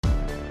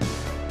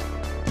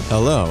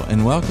Hello,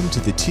 and welcome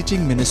to the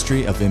teaching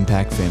ministry of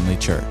Impact Family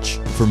Church.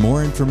 For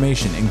more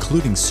information,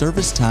 including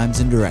service times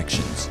and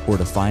directions, or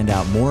to find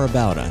out more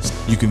about us,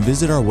 you can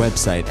visit our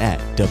website at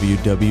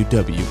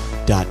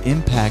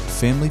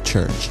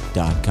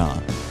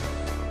www.impactfamilychurch.com.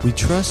 We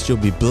trust you'll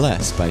be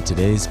blessed by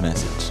today's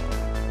message.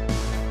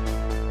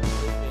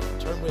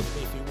 Turn with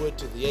me, if you would,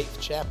 to the 8th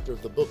chapter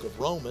of the book of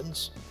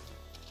Romans.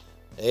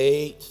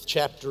 8th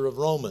chapter of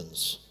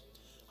Romans.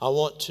 I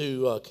want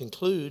to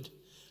conclude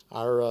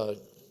our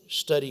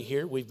study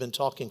here. We've been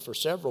talking for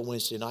several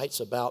Wednesday nights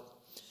about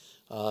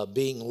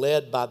being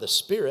led by the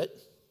Spirit.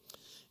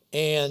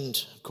 And,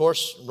 of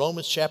course,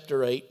 Romans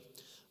chapter 8,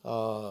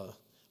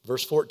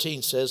 verse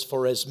 14 says,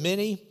 "For as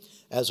many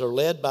as are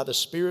led by the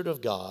Spirit of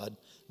God,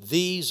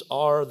 these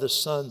are the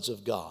sons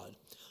of God."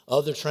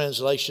 Other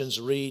translations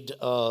read,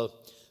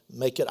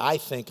 make it, I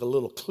think, a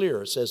little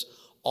clearer. It says,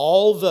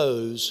 "All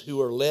those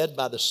who are led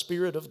by the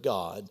Spirit of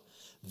God,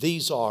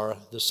 these are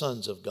the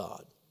sons of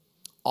God."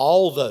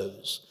 All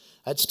those.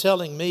 That's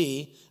telling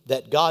me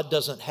that God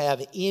doesn't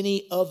have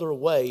any other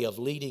way of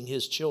leading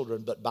His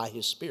children but by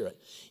His Spirit.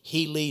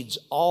 He leads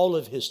all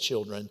of His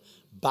children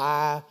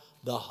by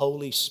the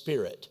Holy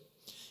Spirit.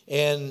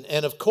 And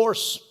of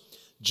course,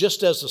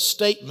 just as a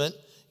statement,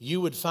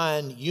 you would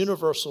find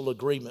universal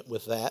agreement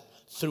with that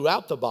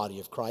throughout the body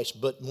of Christ.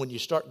 But when you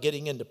start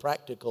getting into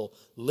practical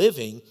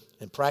living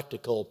and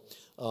practical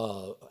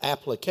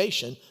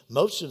application,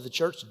 most of the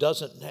church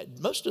doesn't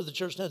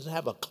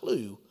have a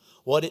clue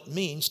what it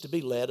means to be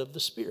led of the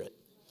Spirit.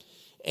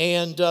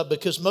 And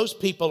because most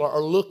people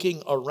are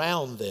looking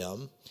around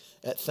them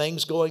at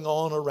things going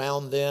on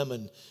around them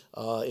and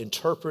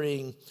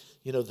interpreting,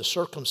 the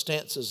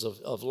circumstances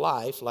of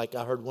life. Like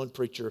I heard one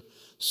preacher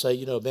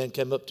say, a man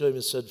came up to him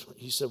and said,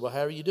 "Well,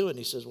 how are you doing?"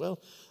 He says, "Well,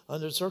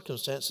 under the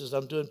circumstances,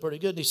 I'm doing pretty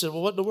good." And he said,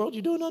 "Well, what in the world are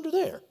you doing under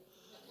there?"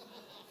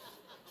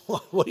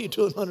 What are you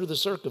doing under the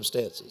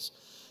circumstances?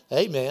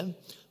 Amen.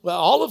 Well,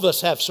 all of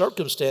us have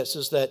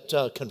circumstances that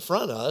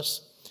confront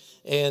us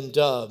and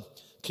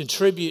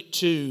contribute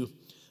to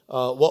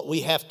what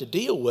we have to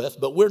deal with,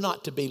 but we're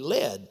not to be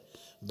led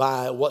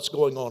by what's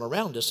going on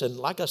around us. And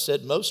like I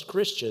said, most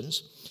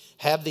Christians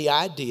have the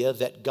idea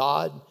that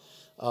God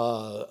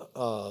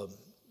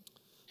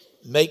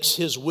makes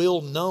His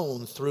will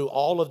known through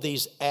all of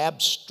these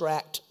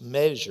abstract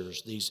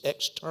measures, these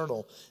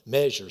external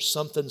measures,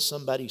 something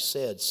somebody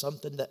said,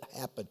 something that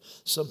happened,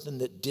 something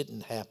that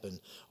didn't happen,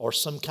 or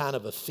some kind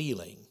of a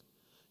feeling,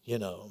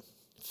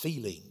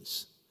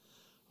 feelings.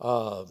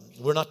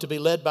 We're not to be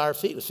led by our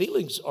feelings.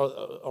 Feelings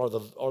are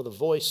the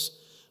voice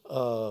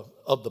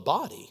of the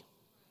body.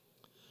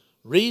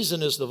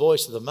 Reason is the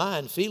voice of the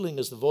mind. Feeling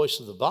is the voice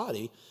of the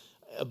body.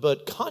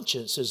 But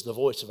conscience is the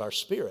voice of our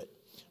spirit.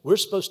 We're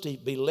supposed to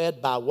be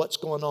led by what's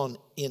going on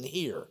in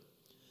here.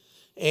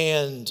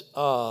 And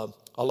a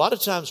lot of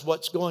times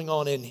what's going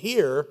on in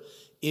here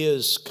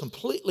is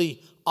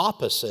completely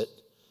opposite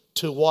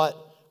to what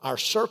our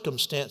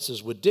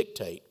circumstances would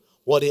dictate.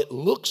 What it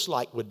looks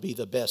like would be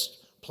the best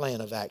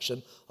plan of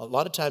action. A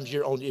lot of times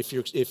if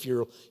you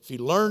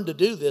learn to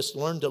do this,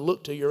 learn to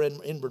look to your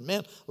inward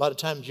man. A lot of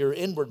times your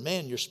inward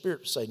man, your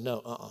spirit will say,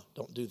 "No,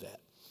 don't do that."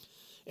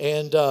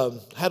 And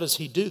how does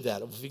He do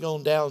that? If you go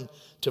on down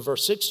to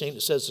verse 16,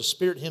 it says the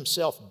Spirit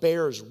Himself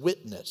bears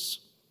witness.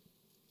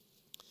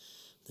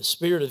 The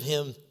Spirit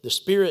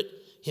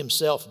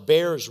Himself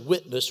bears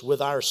witness with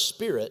our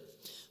spirit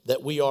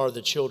that we are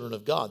the children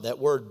of God. That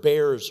word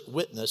 "bears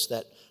witness,"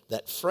 that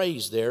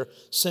phrase there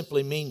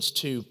simply means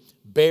to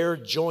bear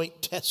joint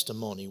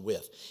testimony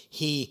with.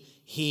 He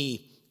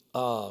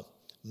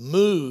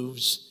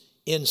moves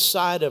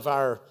inside of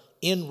our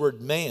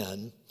inward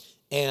man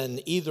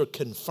and either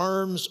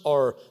confirms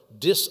or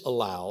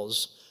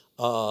disallows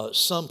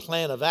some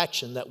plan of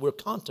action that we're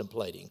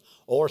contemplating,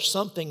 or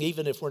something,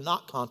 even if we're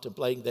not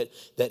contemplating,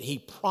 that He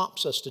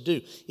prompts us to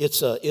do.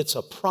 It's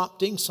a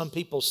prompting. Some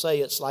people say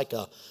it's like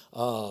a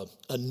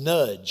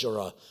nudge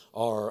or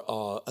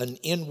an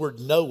inward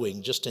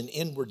knowing, just an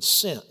inward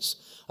sense.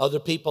 Other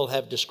people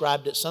have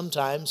described it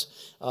sometimes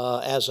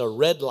as a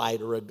red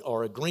light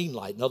or a green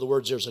light. In other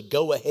words, there's a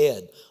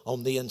go-ahead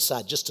on the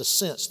inside, just a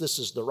sense this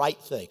is the right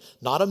thing.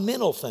 Not a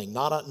mental thing,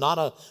 not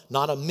a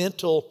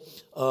mental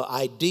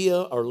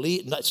idea,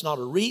 it's not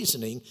a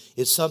reasoning.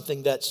 It's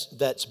something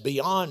that's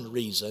beyond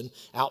reason,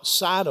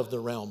 outside of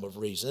the realm of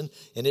reason,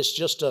 and it's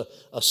just a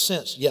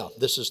sense,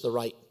 this is the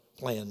right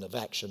plan of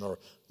action, or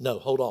no,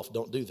 hold off,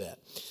 don't do that.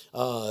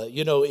 I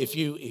know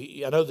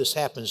this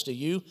happens to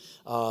you,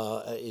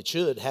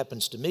 it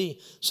happens to me.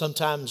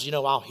 Sometimes,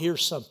 I'll hear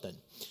something.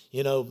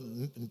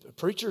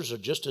 Preachers are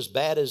just as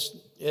bad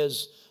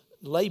as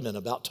laymen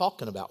about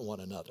talking about one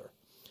another.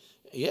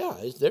 Yeah,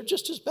 they're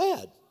just as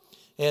bad.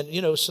 And,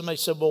 somebody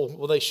said,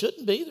 well, they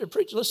shouldn't be. They're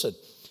preachers. Listen,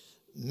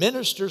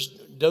 ministers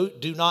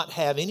do not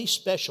have any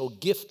special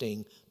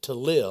gifting to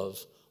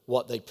live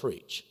what they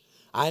preach.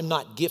 I'm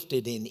not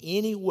gifted in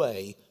any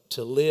way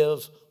to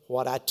live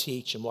what I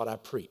teach and what I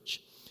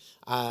preach.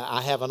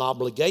 I have an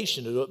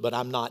obligation to do it, but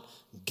I'm not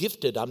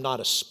gifted. I'm not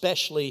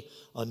especially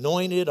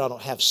anointed. I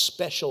don't have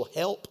special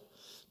help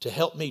to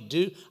help me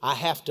do. I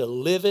have to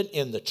live it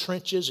in the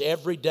trenches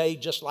every day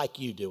just like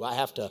you do. I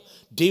have to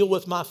deal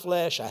with my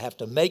flesh. I have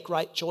to make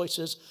right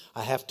choices.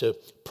 I have to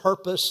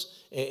purpose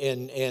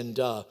and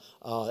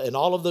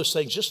all of those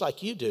things just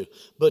like you do.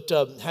 But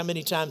how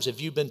many times have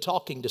you been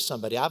talking to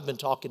somebody? I've been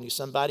talking to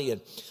somebody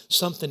and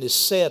something is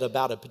said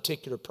about a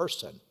particular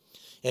person.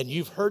 And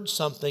you've heard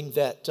something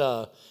that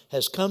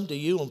has come to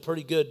you on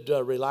pretty good,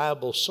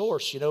 reliable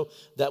source,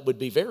 that would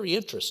be very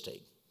interesting.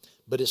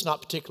 But it's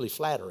not particularly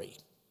flattery.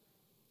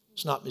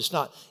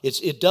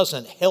 It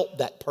doesn't help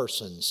that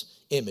person's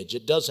image.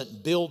 It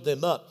doesn't build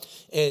them up.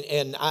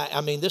 And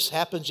I mean, this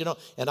happens,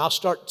 and I'll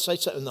start to say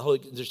something, and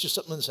there's just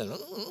something saying,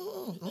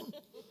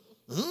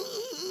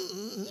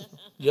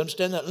 you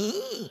understand that?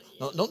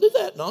 Don't do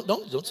that. No,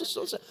 don't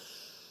say.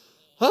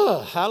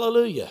 Oh,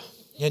 hallelujah.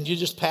 And you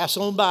just pass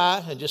on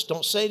by and just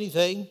don't say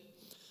anything,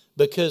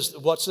 because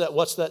what's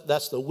that?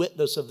 That's the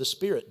witness of the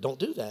Spirit. Don't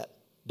do that.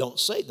 Don't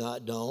say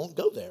that. Don't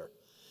go there.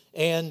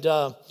 And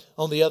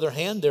on the other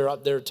hand, there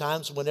are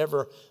times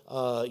whenever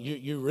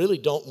you really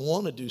don't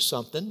want to do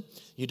something.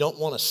 You don't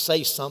want to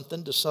say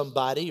something to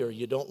somebody, or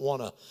you don't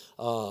want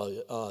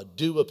to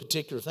do a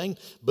particular thing.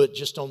 But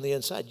just on the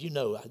inside,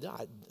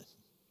 I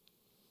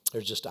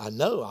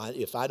know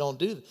if I don't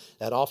do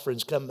that,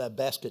 offering's coming, that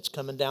basket's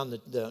coming down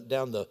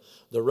the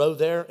row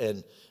there,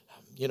 and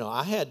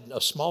I had a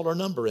smaller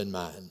number in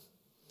mind.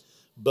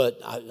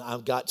 But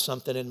I've got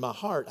something in my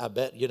heart. I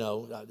bet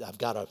I've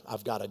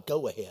got to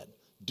go ahead.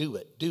 Do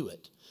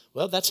it.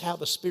 Well, that's how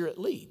the Spirit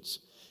leads.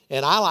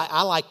 And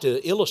I like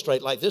to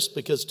illustrate like this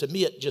because to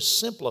me it just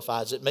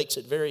simplifies it, makes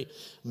it very,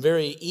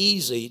 very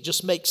easy. It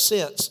just makes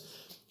sense.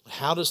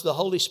 How does the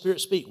Holy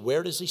Spirit speak?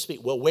 Where does He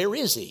speak? Well, where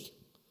is He?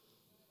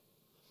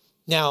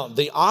 Now,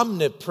 the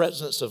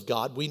omnipresence of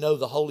God, we know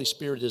the Holy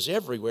Spirit is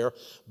everywhere,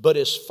 but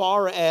as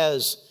far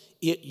as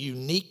it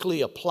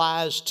uniquely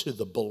applies to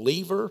the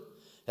believer,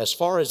 as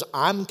far as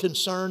I'm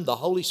concerned, the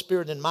Holy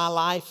Spirit in my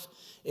life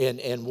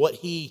and what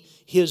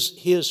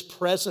His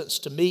presence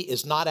to me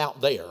is not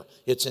out there,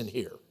 it's in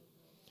here.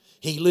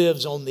 He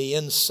lives on the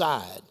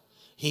inside.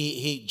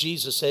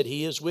 Jesus said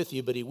He is with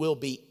you, but He will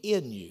be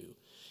in you.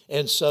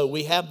 And so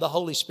we have the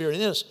Holy Spirit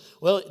in us.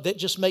 Well, that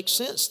just makes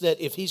sense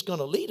that if He's going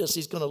to lead us,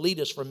 He's going to lead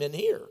us from in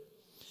here.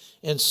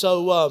 And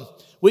so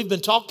we've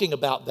been talking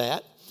about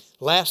that.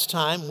 Last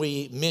time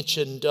we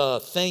mentioned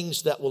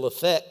things that will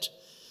affect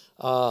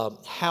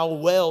how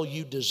well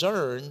you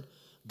discern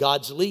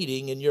God's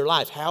leading in your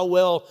life.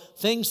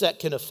 Things that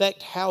can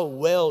affect how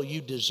well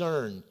you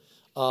discern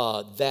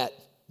that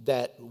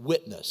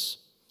witness,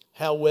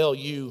 how well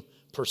you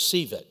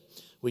perceive it.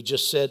 We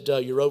just said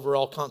your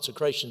overall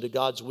consecration to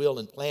God's will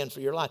and plan for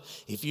your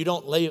life. If you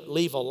don't live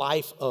a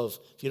life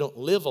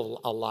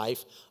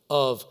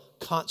of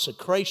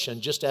consecration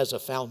just as a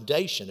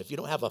foundation, if you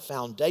don't have a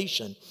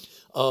foundation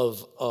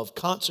of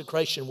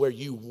consecration where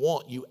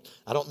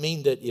I don't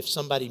mean that if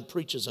somebody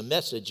preaches a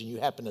message and you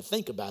happen to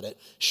think about it,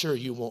 sure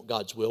you want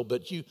God's will,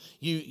 but you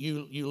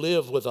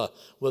live with a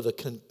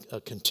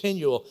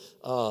continual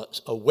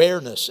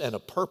awareness and a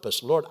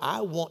purpose. Lord,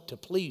 I want to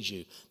please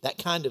you. That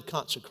kind of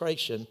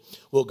consecration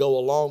will go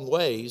a long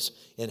ways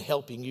in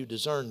helping you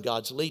discern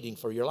God's leading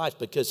for your life,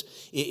 because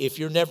if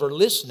you're never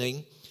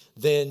listening,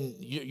 then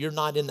you're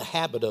not in the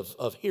habit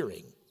of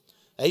hearing.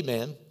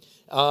 Amen.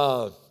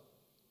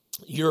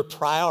 Your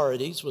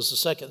priorities was the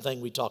second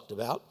thing we talked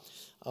about.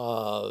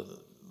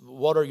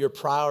 What are your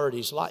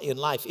priorities in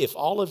life? If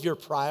all of your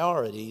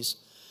priorities,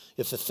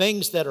 if the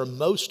things that are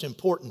most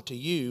important to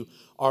you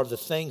are the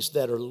things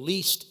that are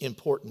least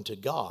important to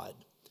God,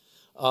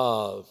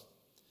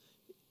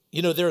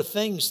 there are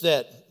things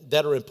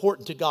that are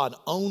important to God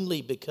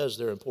only because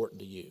they're important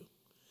to you.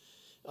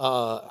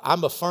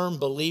 I'm a firm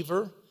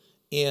believer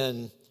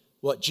in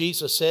what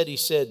Jesus said. He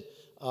said,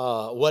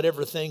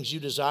 whatever things you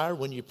desire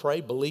when you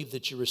pray, believe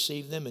that you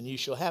receive them and you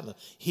shall have them.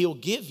 He'll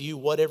give you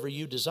whatever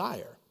you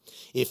desire.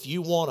 If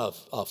you want a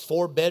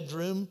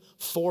 4-bedroom,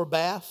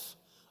 4-bath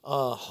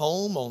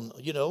home on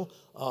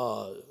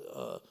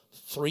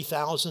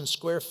 3,000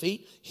 square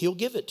feet, He'll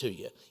give it to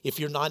you. If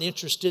you're not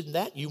interested in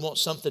that, you want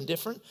something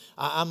different,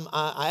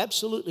 I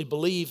absolutely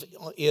believe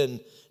in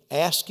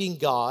asking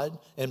God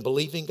and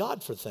believing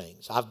God for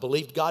things. I've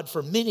believed God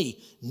for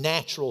many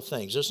natural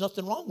things. There's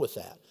nothing wrong with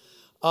that.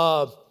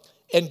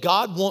 And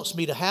God wants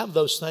me to have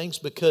those things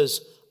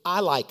because I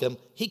like them.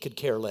 He could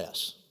care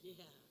less.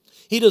 Yeah.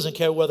 He doesn't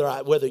care whether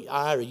I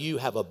or you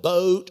have a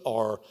boat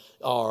or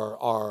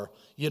a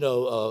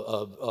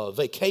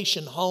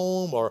vacation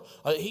home or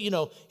He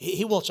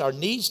wants our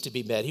needs to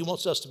be met. He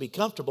wants us to be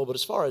comfortable. But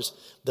as far as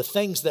the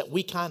things that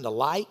we kind of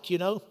like, it's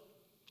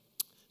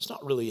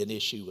not really an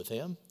issue with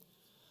Him.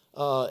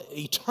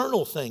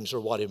 Eternal things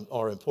are what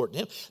are important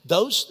to Him.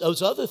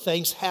 Those other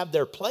things have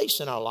their place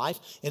in our life,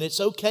 and it's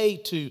okay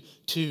to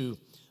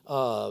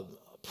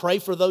pray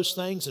for those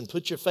things and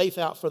put your faith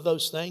out for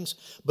those things.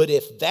 But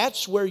if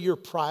that's where your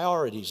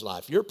priorities lie,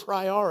 if your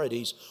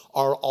priorities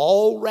are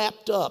all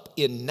wrapped up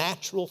in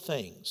natural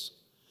things,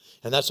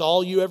 and that's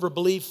all you ever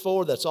believe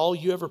for, that's all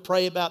you ever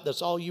pray about,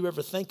 that's all you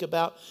ever think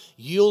about,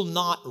 you'll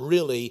not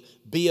really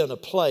be in a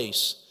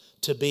place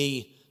to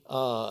be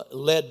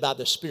led by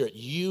the Spirit.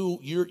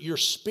 Your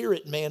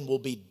spirit man will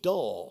be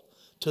dull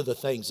to the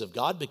things of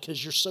God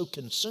because you're so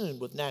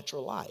consumed with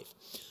natural life.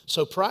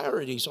 So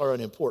priorities are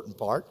an important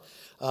part.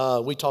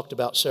 We talked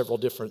about several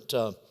different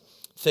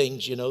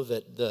things,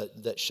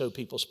 that show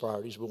people's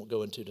priorities. We won't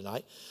go into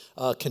tonight.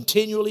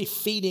 Continually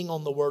feeding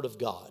on the Word of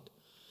God.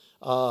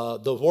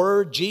 The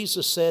Word,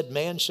 Jesus said,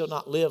 man shall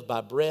not live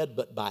by bread,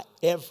 but by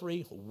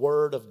every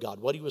word of God.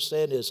 What he was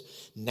saying is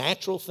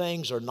natural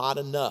things are not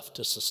enough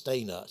to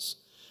sustain us.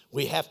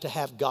 We have to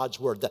have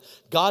God's Word.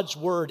 God's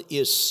Word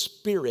is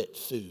spirit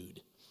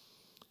food.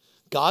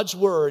 God's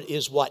Word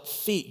is what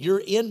feeds.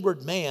 Your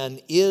inward man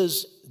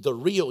is the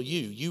real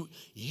you.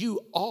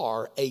 You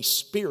are a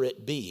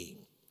spirit being.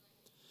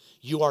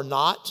 You are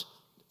not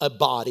a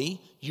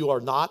body. You are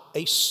not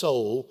a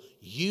soul.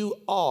 You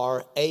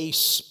are a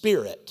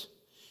spirit.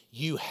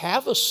 You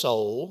have a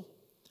soul,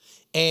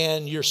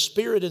 and your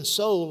spirit and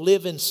soul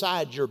live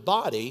inside your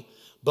body.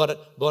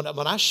 But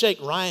when I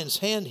shake Ryan's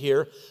hand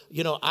here,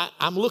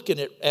 I'm looking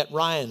at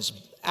Ryan's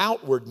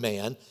outward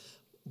man.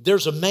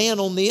 There's a man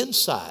on the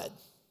inside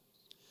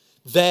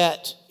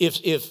that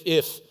if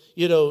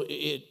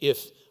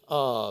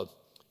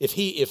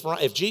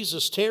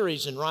Jesus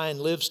tarries and Ryan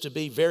lives to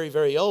be very,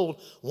 very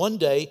old, one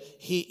day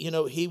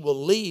he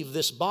will leave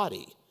this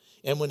body.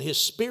 And when his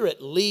spirit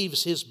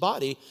leaves his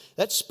body,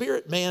 that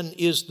spirit man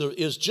is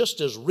just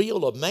as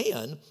real a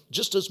man,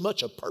 just as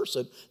much a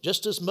person,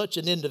 just as much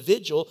an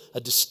individual, a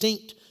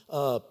distinct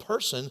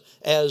person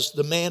as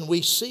the man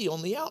we see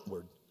on the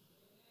outward.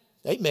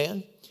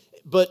 Amen.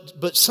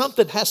 But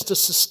something has to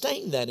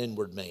sustain that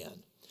inward man.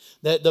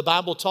 The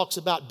Bible talks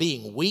about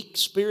being weak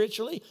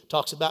spiritually,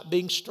 talks about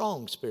being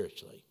strong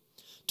spiritually,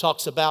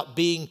 talks about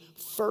being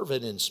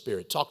fervent in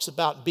spirit, talks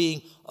about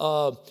being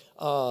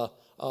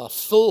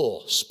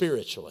full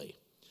spiritually.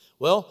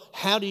 Well,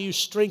 how do you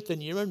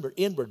strengthen your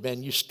inward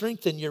man? You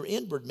strengthen your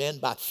inward man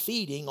by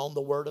feeding on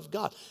the Word of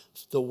God.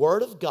 The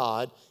Word of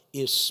God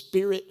is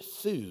spirit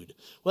food.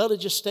 Well, it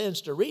just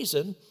stands to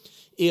reason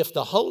if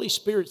the Holy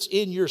Spirit's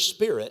in your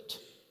spirit,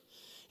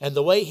 and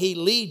the way He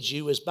leads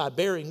you is by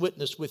bearing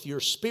witness with your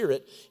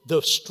spirit,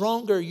 the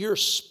stronger your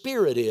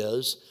spirit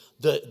is,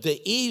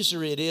 the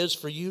easier it is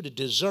for you to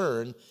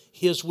discern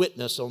His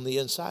witness on the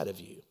inside of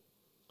you.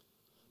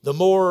 The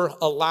more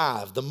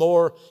alive, the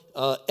more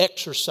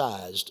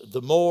exercised,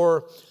 the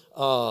more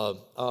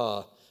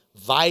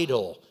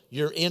vital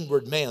your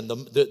inward man.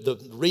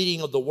 The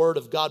reading of the Word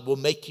of God will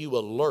make you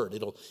alert.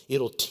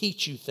 It'll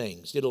teach you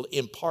things. It'll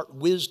impart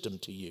wisdom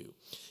to you.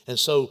 And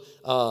so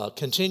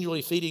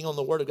continually feeding on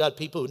the Word of God,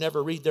 people who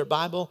never read their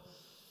Bible,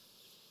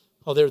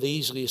 they're the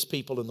easiest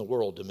people in the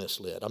world to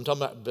mislead. I'm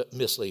talking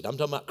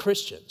about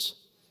Christians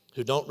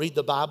who don't read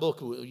the Bible,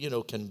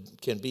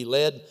 can be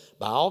led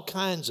by all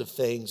kinds of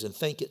things and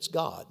think it's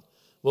God.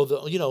 Well,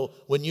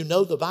 when you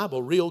know the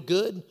Bible real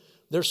good,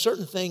 there's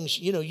certain things,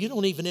 you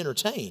don't even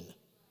entertain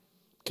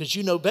because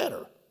you know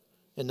better.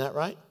 Isn't that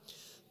right?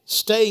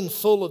 Staying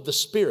full of the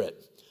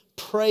Spirit,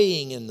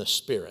 praying in the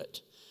Spirit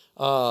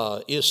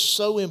is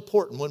so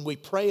important. When we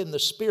pray in the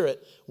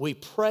Spirit, we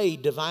pray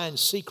divine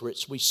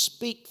secrets. We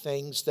speak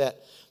things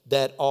that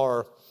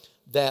are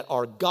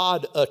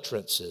God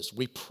utterances.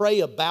 We pray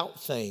about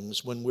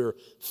things when we're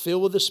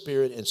filled with the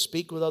Spirit and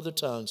speak with other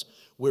tongues.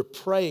 We're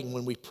praying.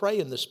 When we pray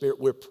in the Spirit,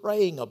 we're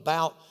praying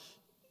about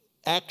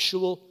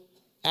actual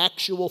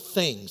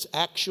things,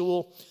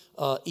 actual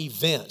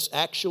events,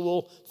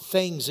 actual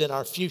things in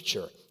our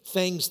future,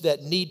 things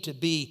that need to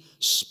be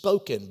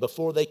spoken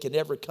before they can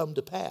ever come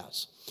to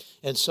pass.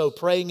 And so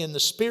praying in the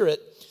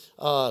Spirit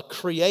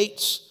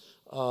creates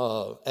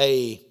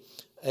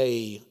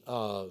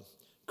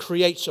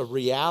creates a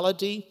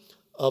reality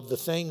of the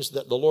things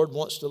that the Lord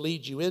wants to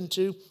lead you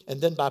into.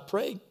 And then by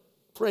praying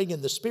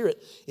in the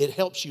Spirit, it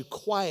helps you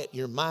quiet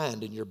your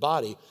mind and your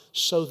body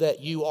so that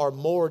you are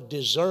more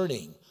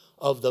discerning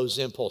of those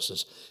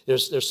impulses.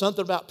 There's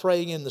something about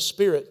praying in the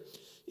Spirit.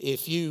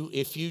 If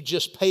you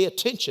just pay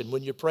attention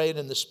when you're praying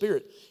in the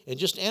Spirit and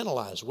just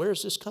analyze, where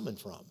is this coming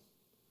from?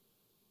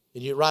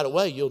 And right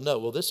away you'll know,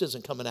 well, this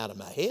isn't coming out of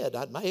my head.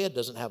 My head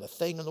doesn't have a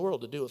thing in the world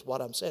to do with what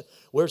I'm saying.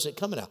 Where's it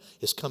coming out?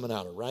 It's coming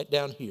out right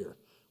down here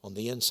on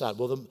the inside.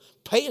 Well,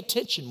 pay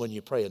attention when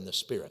you pray in the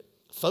Spirit.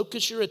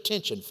 Focus your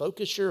attention.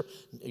 Focus your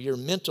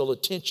mental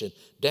attention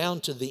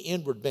down to the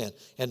inward man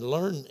and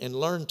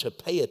learn to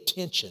pay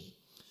attention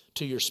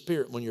to your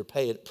spirit when you're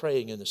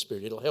praying in the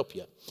Spirit. It'll help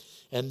you.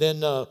 And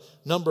then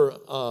number,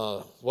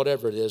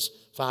 whatever it is,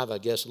 5, I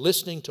guess,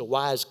 listening to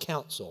wise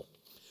counsel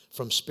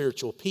from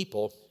spiritual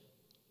people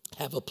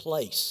have a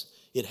place.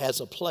 It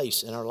has a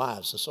place in our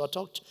lives. And so I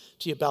talked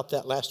to you about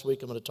that last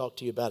week. I'm going to talk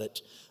to you about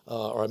it,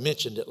 or I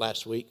mentioned it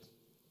last week.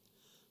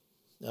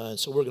 And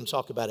so we're going to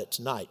talk about it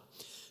tonight.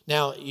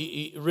 Now,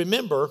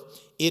 remember,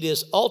 it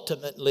is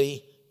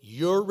ultimately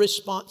your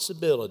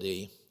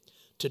responsibility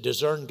to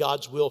discern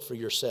God's will for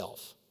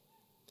yourself.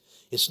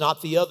 It's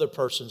not the other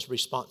person's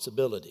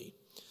responsibility.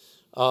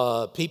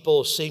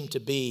 People seem to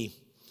be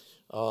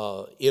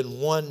in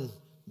one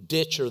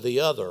ditch or the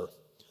other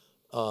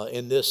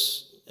in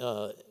this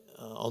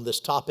on this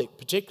topic,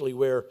 particularly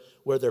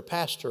where their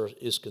pastor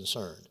is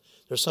concerned.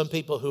 There's some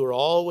people who are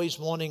always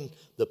wanting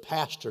the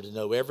pastor to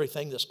know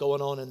everything that's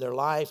going on in their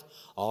life,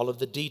 all of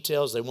the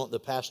details. They want the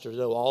pastor to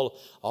know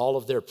all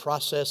of their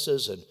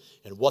processes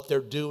and what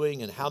they're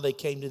doing and how they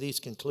came to these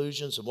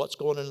conclusions and what's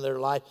going on in their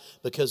life,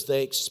 because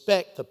they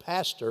expect the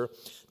pastor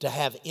to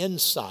have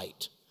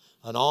insight,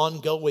 an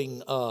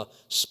ongoing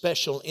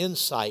special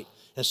insight.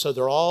 And so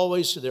they're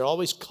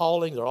always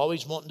calling, they're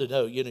always wanting to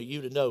know, you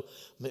to know,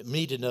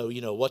 me to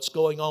know, what's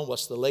going on,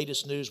 what's the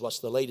latest news, what's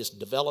the latest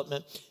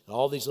development, and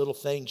all these little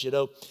things,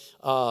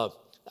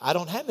 I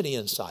don't have any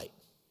insight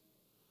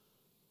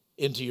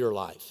into your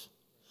life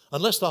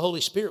unless the Holy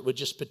Spirit would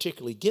just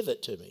particularly give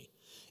it to me.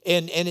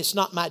 And it's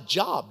not my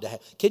job to have.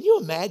 Can you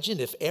imagine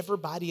if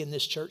everybody in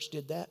this church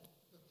did that?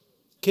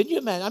 Can you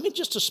imagine? I mean,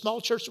 just a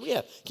small church that we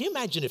have. Can you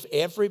imagine if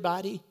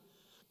everybody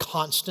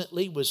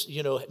constantly was,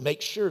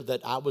 make sure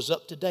that I was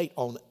up to date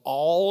on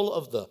all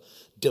of the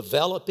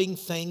developing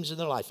things in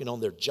their life,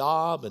 on their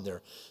job and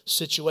their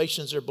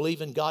situations they're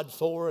believing God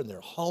for and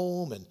their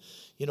home. And,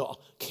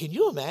 can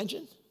you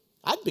imagine?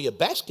 I'd be a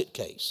basket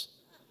case.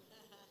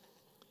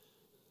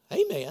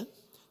 Amen.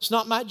 It's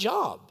not my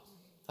job.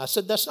 I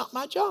said, that's not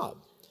my job.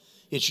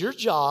 It's your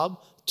job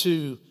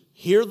to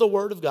hear the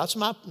Word of God. It's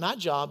my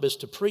job is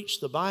to preach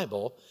the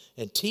Bible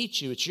and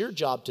teach you. It's your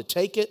job to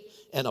take it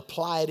and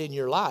apply it in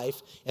your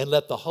life and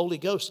let the Holy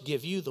Ghost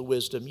give you the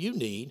wisdom you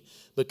need,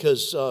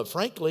 because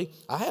frankly,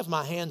 I have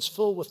my hands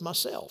full with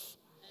myself.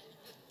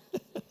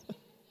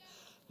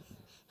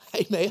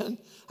 Amen.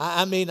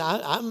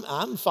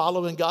 I'm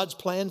following God's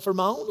plan for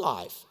my own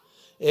life.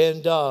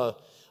 And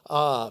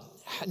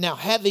now,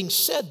 having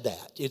said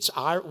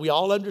that, we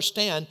all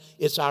understand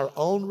it's our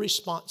own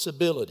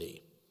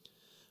responsibility.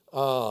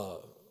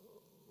 What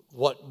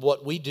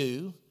we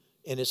do.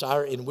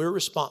 And we're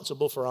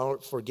responsible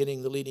for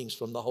getting the leadings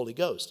from the Holy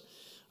Ghost.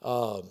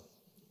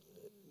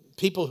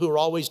 People who are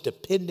always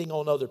depending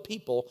on other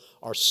people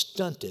are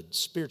stunted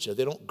spiritually.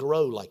 They don't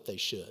grow like they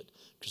should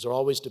because they're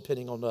always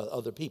depending on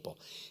other people.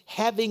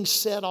 Having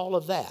said all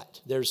of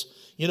that, there's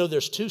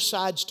two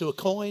sides to a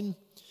coin,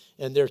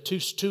 and there are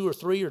two or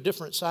three or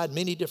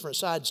many different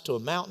sides to a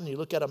mountain. You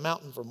look at a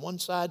mountain from one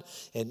side,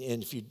 and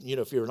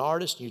if you're an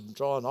artist, you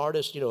draw an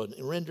artist, a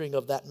rendering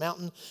of that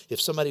mountain.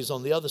 If somebody's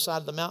on the other side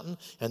of the mountain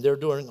and they're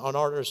doing an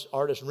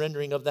artist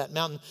rendering of that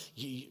mountain,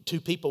 two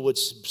people would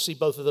see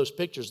both of those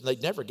pictures and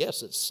they'd never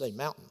guess it's the same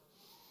mountain.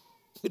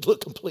 It'd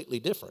look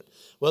completely different.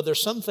 Well,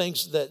 there's some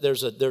things that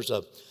there's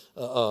a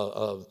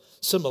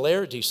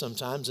similarity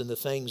sometimes in the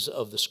things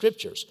of the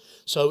Scriptures.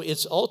 So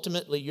it's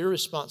ultimately your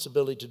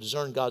responsibility to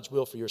discern God's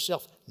will for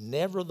yourself.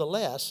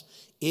 Nevertheless,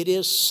 it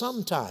is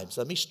sometimes,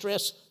 let me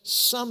stress,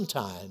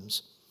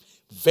 sometimes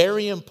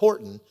very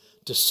important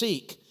to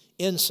seek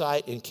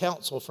insight and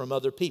counsel from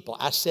other people.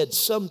 I said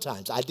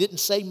sometimes. I didn't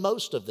say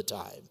most of the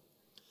time.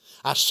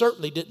 I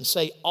certainly didn't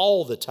say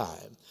all the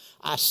time.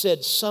 I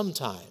said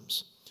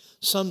sometimes.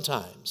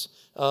 Sometimes.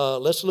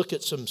 Let's look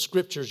at some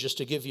scriptures just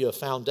to give you a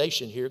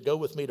foundation here. Go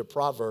with me to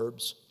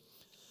Proverbs,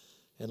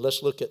 and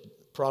let's look at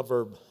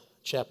Proverbs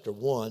chapter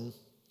 1.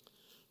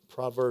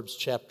 Proverbs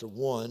chapter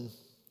 1,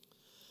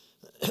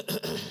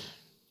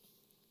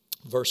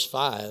 verse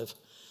 5.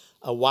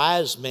 A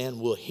wise man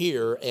will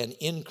hear and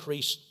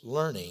increase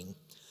learning.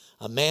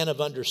 A man of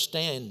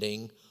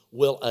understanding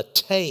will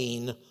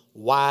attain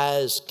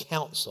wise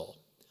counsel.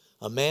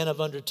 A man of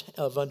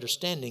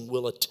understanding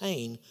will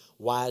attain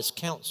wise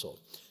counsel.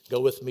 Go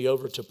with me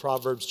over to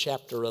Proverbs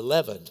chapter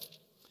 11.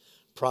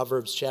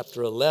 Proverbs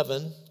chapter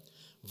 11,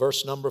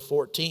 verse number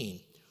 14.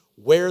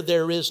 Where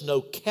there is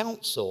no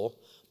counsel,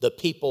 the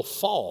people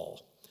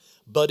fall,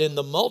 but in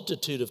the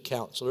multitude of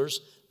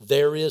counselors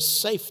there is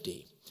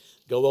safety.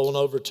 Go on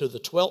over to the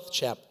 12th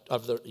chapter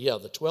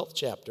the 12th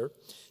chapter,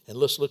 and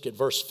let's look at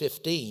verse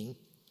 15.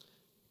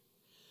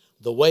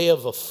 The way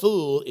of a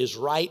fool is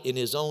right in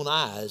his own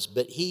eyes,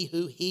 but he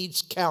who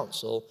heeds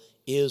counsel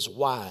is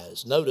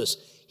wise. Notice,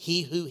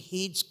 he who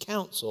heeds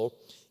counsel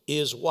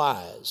is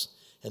wise.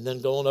 And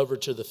then go on over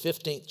to the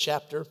 15th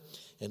chapter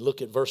and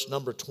look at verse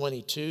number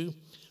 22.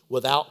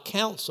 Without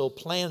counsel,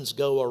 plans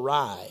go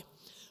awry,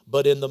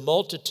 but in the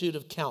multitude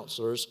of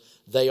counselors,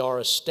 they are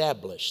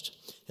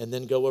established. And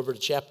then go over to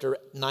chapter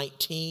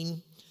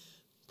 19,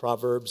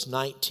 Proverbs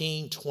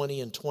 19, 20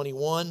 and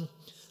 21.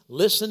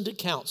 Listen to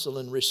counsel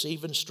and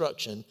receive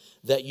instruction,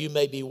 that you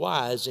may be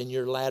wise in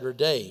your latter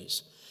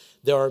days.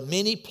 There are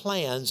many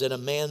plans in a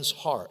man's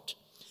heart.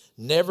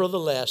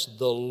 Nevertheless,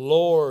 the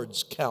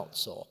Lord's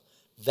counsel,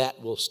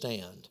 that will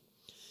stand.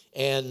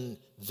 And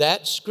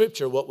that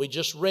scripture, what we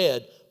just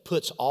read,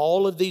 puts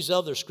all of these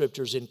other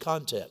scriptures in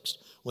context.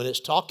 When it's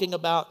talking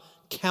about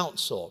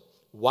counsel,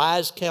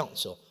 wise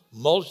counsel,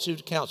 multitude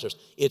of counselors,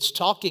 it's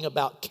talking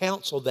about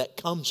counsel that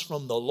comes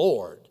from the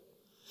Lord.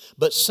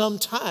 But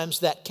sometimes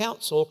that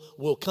counsel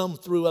will come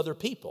through other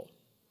people.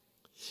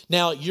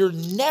 Now, you're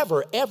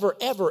never, ever,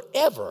 ever,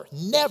 ever,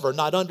 never,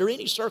 not under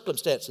any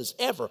circumstances,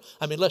 ever,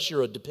 I mean, unless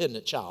you're a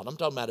dependent child. I'm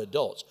talking about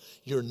adults.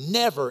 You're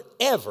never,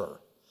 ever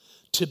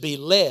to be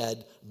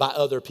led by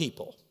other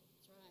people.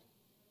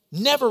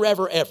 Never,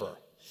 ever, ever.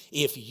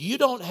 If you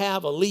don't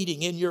have a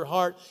leading in your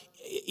heart,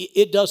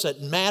 it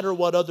doesn't matter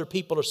what other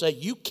people are saying.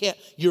 You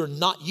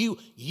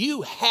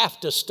have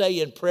to stay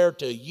in prayer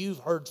till you've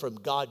heard from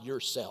God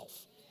yourself,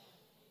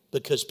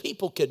 because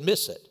people can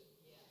miss it.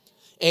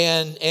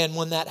 And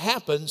when that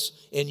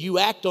happens and you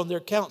act on their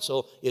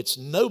counsel, it's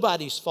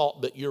nobody's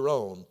fault but your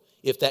own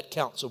if that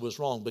counsel was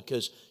wrong,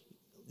 because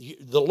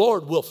the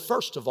Lord will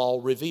first of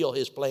all reveal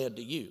his plan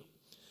to you.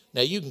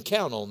 Now you can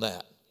count on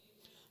that.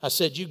 I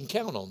said you can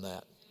count on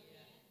that.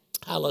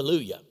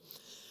 Hallelujah.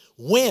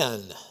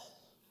 When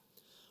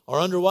or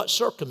under what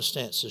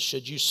circumstances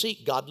should you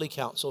seek godly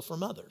counsel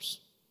from others?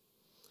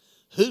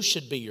 Who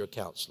should be your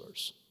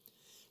counselors?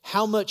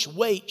 How much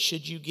weight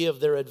should you give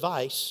their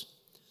advice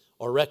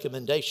or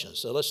recommendations?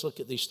 So let's look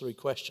at these three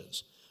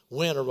questions.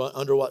 When or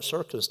under what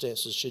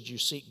circumstances should you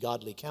seek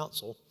godly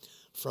counsel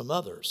from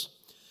others?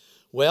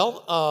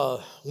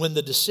 Well, when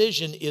the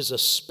decision is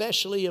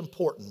especially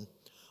important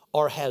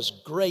or has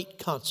great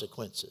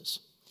consequences.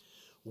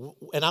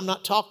 And I'm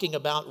not talking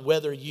about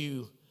whether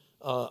you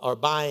are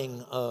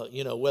buying,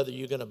 whether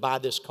you're going to buy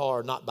this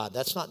car or not buy.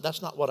 That's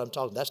not what I'm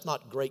talking. That's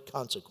not great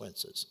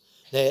consequences.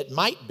 Now, it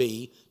might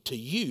be to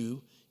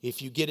you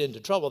if you get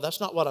into trouble. That's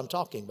not what I'm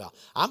talking about.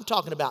 I'm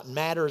talking about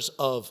matters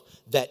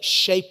that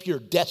shape your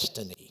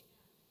destiny.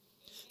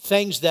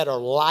 Things that are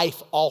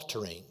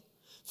life-altering.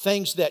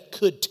 Things that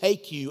could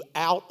take you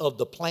out of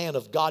the plan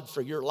of God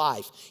for your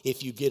life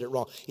if you get it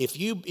wrong. If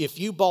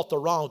you bought the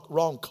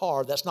wrong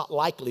car, that's not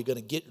likely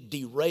going to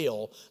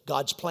derail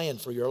God's plan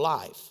for your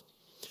life.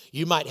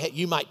 You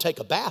might take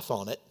a bath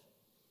on it.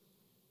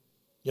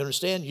 You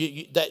understand?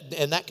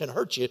 That can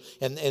hurt you.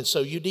 And so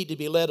you need to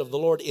be led of the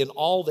Lord in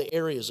all the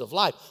areas of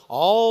life.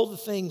 All the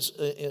things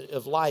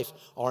of life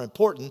are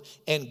important,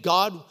 and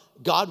God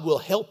will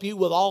help you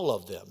with all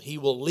of them. He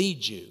will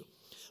lead you.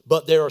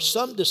 But there are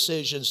some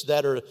decisions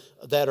that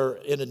are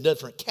in a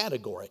different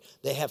category.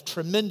 They have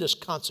tremendous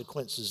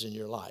consequences in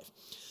your life.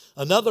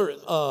 Another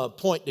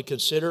point to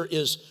consider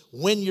is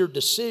when your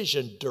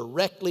decision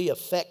directly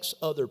affects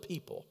other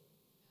people.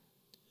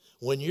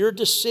 When your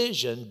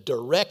decision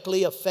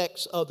directly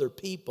affects other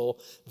people,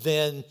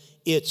 then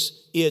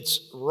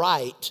it's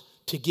right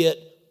to get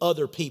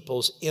other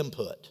people's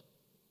input.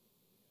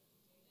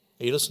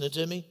 Are you listening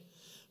to me?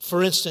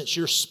 For instance,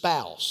 your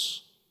spouse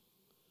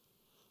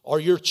or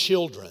your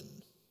children,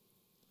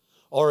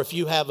 or if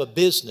you have a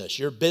business,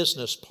 your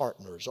business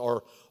partners,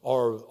 or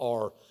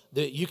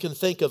you can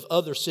think of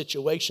other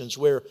situations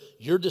where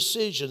your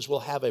decisions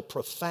will have a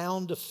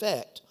profound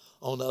effect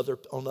on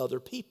other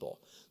people.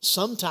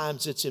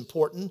 Sometimes it's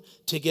important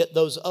to get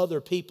those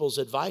other people's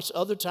advice.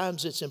 Other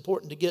times it's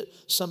important to get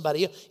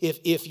somebody else.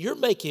 If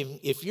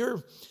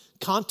you're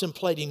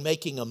contemplating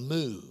making a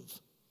move,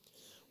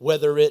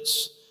 whether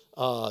it's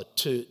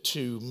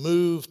to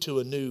move to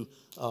a new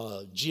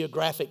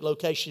geographic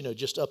location,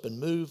 just up and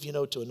move,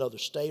 to another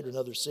state or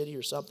another city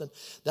or something,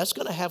 that's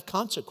going to have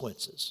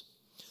consequences.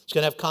 It's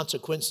going to have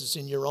consequences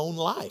in your own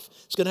life.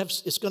 It's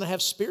going to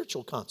have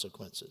spiritual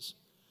consequences.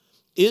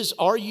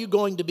 Are you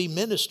going to be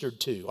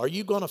ministered to? Are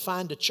you going to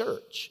find a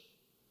church?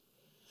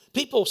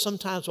 People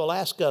sometimes will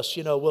ask us,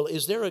 well,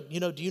 is there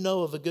do you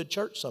know of a good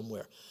church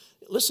somewhere?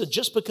 Listen,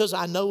 just because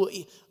I know,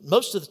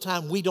 most of the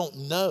time we don't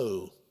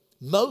know.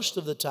 Most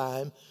of the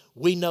time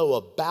we know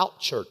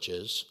about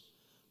churches,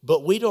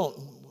 but we don't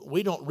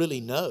really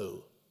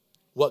know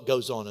what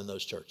goes on in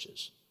those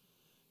churches.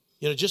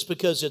 Just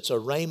because it's a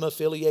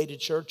Rhema-affiliated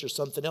church or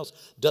something else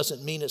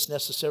doesn't mean it's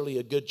necessarily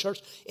a good church.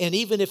 And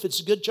even if it's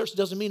a good church, it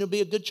doesn't mean it'll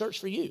be a good church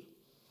for you. It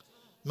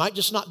might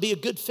just not be a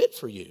good fit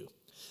for you.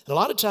 And a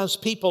lot of times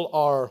people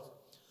are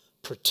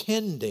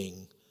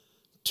pretending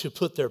to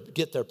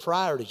get their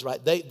priorities right.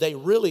 They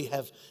really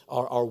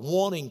are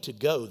wanting to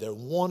go. They're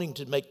wanting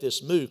to make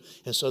this move,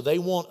 and so they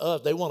want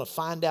to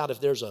find out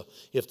if there's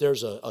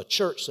a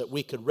church that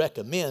we could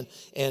recommend.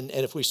 And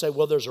if we say,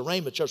 well, there's a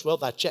Rhema church, well,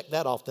 if I check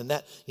that off, then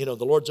that the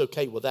Lord's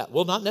okay with that.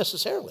 Well, not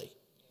necessarily.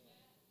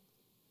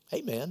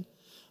 Amen.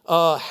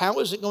 How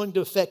is it going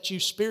to affect you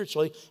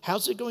spiritually?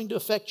 How's it going to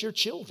affect your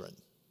children?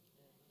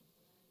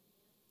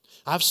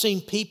 I've seen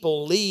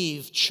people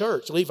leave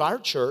our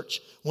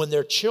church when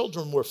their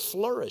children were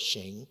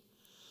flourishing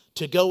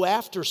to go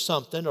after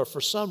something or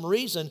for some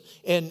reason.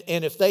 And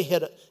if they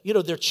had,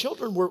 their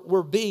children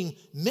were being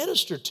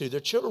ministered to, their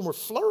children were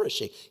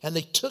flourishing, and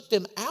they took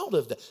them out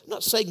of that. I'm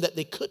not saying that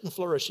they couldn't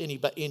flourish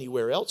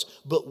anywhere else,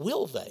 but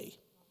will they?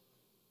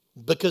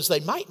 Because they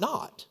might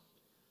not.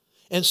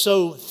 And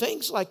so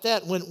things like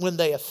that, when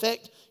they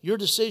affect, your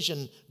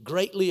decision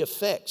greatly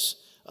affects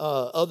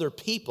other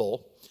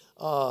people.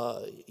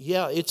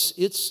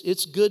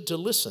 It's good to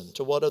listen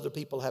to what other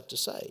people have to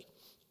say.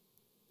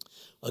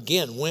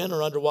 Again, when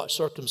or under what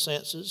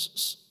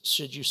circumstances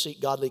should you seek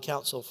godly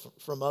counsel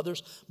from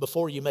others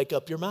before you make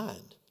up your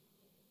mind?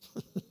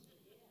 I'm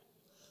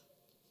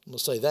going to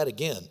say that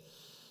again.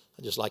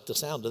 I just like the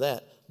sound of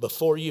that.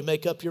 Before you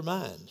make up your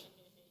mind.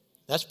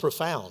 That's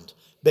profound.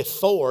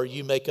 Before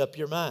you make up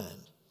your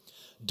mind.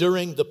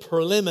 During the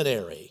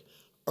preliminary,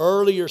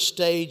 earlier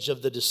stage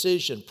of the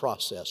decision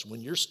process,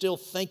 when you're still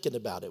thinking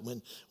about it,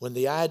 when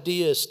the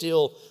idea is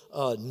still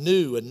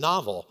new and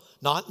novel,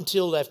 not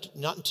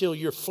until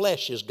your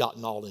flesh has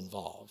gotten all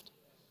involved.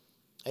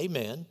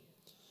 Amen.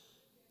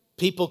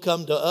 People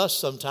come to us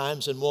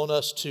sometimes and want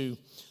us to,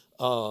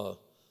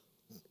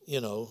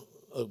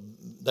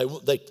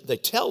 they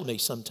tell me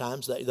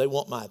sometimes that they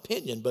want my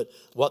opinion, but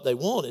what they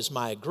want is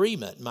my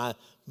agreement, my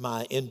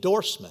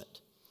endorsement.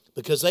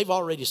 Because they've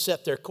already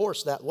set their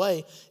course that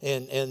way,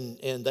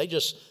 and they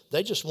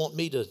just want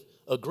me to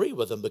agree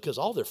with them because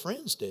all their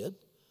friends did.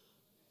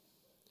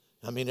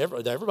 I mean,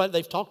 everybody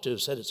they've talked to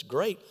said it's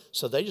great,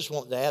 so they just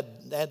want to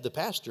add the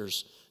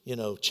pastor's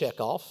check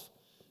off,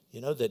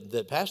 that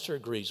the pastor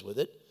agrees with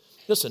it.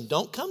 Listen,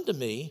 don't come to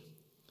me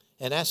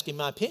and ask me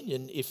my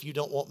opinion if you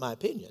don't want my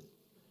opinion.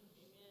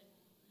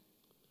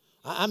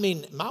 I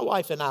mean, my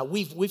wife and I,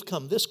 we've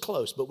come this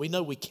close, but we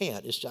know we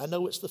can't. I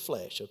know it's the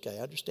flesh, okay?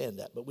 I understand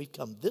that. But we've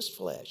come this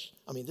close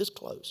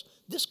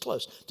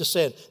to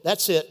saying,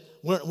 that's it.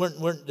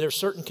 There's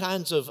certain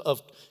kinds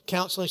of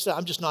counseling stuff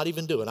I'm just not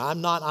even doing.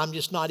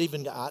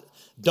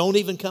 Don't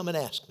even come and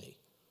ask me.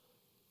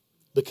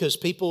 Because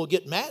people will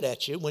get mad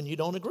at you when you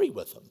don't agree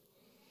with them.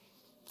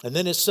 And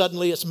then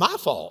it's my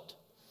fault.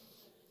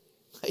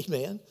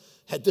 Amen.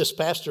 Had this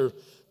pastor...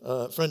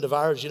 A friend of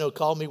ours,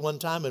 called me one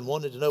time and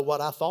wanted to know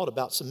what I thought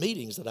about some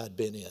meetings that I'd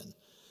been in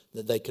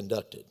that they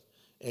conducted.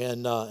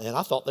 And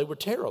I thought they were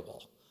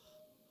terrible.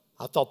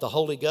 I thought the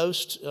Holy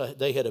Ghost,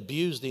 they had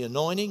abused the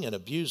anointing and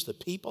abused the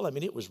people. I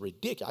mean, it was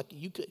ridiculous.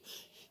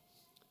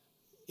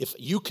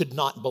 You could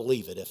not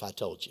believe it if I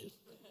told you.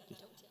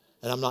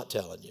 And I'm not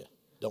telling you.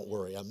 Don't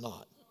worry, I'm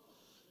not.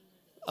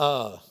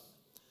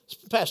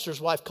 Pastor's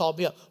wife called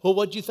me up. Well,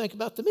 what did you think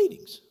about the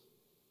meetings?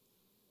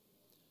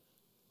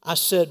 I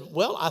said,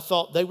 well, I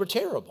thought they were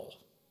terrible.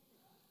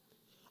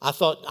 I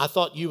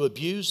thought you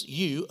abused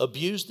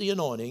the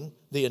anointing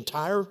the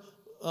entire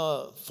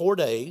 4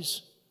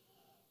 days.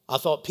 I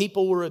thought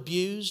people were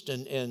abused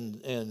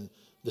and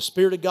the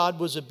Spirit of God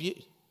was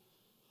abused.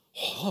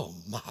 Oh,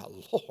 my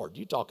Lord,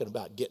 you're talking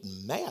about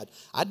getting mad.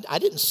 I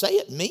didn't say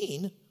it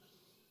mean.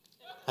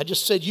 I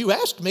just said, you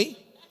asked me.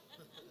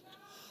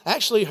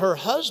 Actually, her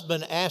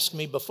husband asked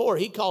me before.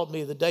 He called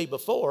me the day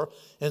before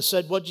and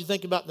said, what did you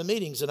think about the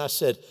meetings? And I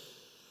said,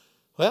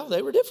 well,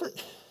 they were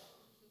different.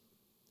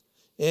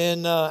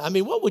 And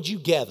what would you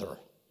gather?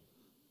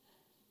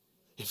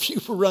 If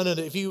you were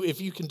if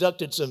you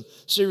conducted some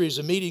series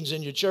of meetings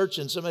in your church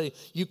and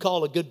you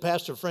call a good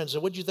pastor friend and say,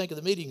 what did you think of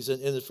the meetings?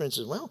 And the friend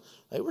says, well,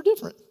 they were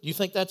different. Do you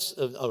think that's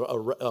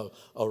a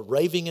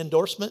raving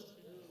endorsement?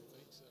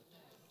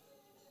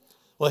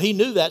 Well, he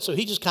knew that, so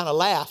he just kind of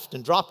laughed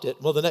and dropped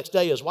it. Well, the next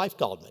day his wife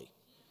called me.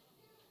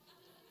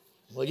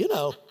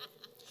 Well,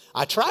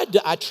 I tried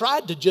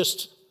to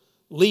just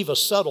leave a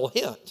subtle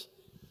hint.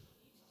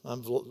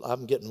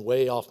 I'm getting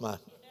way off my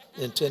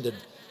intended.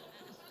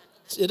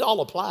 It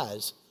all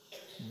applies.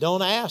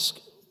 Don't ask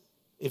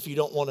if you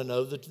don't want to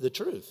know the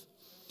truth.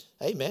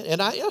 Amen.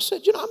 And I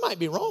said, I might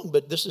be wrong,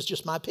 but this is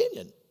just my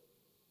opinion.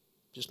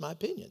 Just my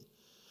opinion.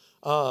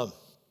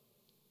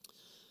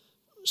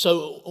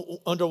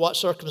 So under what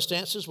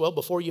circumstances? Well,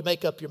 before you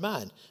make up your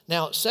mind.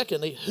 Now,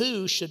 secondly,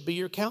 who should be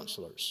your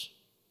counselors?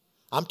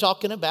 I'm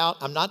not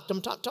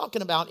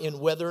talking about in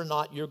whether or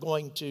not you're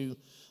going to,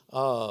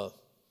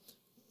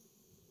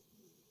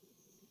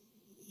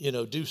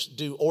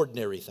 do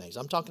ordinary things.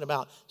 I'm talking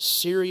about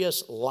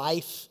serious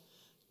life,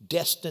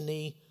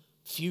 destiny,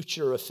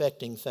 future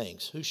affecting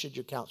things. Who should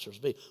your counselors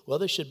be? Well,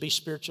 they should be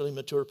spiritually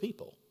mature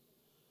people.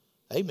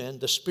 Amen.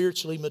 The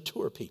spiritually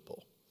mature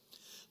people.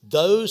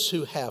 Those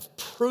who have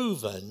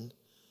proven.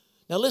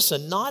 Now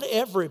listen, not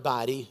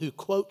everybody who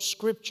quotes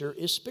Scripture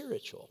is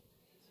spiritual.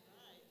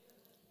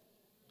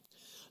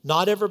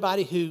 Not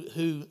everybody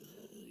who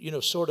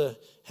sort of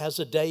has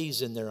a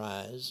daze in their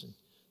eyes and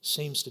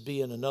seems to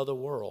be in another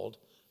world.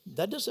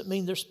 That doesn't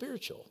mean they're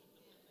spiritual.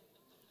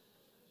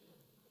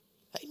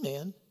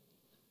 Amen.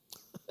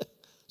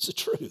 It's the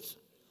truth.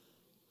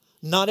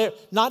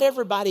 Not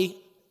everybody,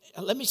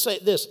 let me say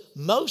this.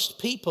 Most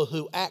people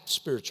who act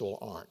spiritual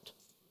aren't.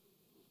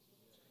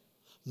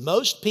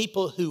 Most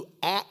people who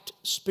act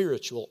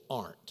spiritual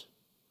aren't.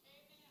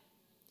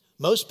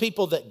 Most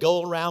people that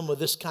go around with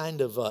this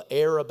kind of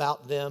air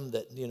about them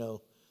that,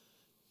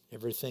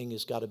 everything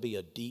has got to be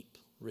a deep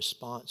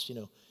response.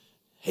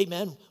 Hey,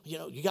 man,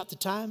 you got the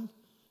time?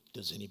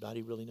 Does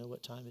anybody really know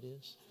what time it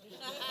is?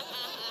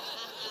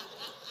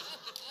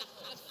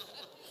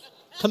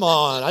 Come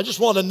on, I just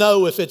want to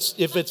know if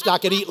I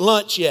could eat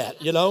lunch yet,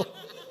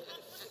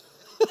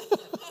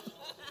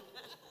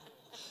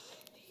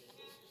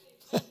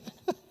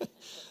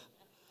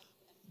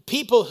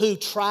 People who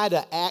try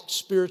to act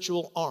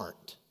spiritual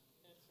aren't.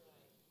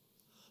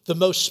 The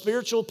most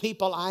spiritual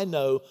people I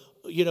know,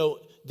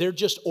 they're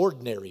just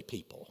ordinary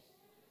people.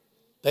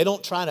 They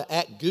don't try to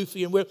act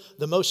goofy and weird.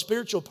 The most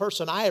spiritual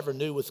person I ever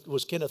knew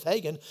was Kenneth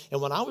Hagin.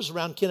 And when I was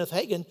around Kenneth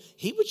Hagin,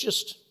 he was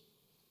just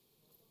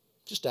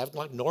acting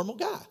like a normal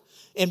guy.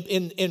 And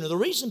the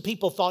reason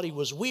people thought he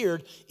was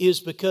weird is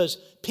because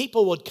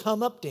people would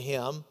come up to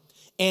him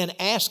and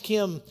ask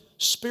him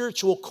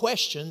spiritual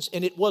questions,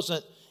 and it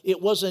wasn't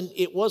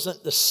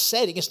the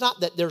setting. It's not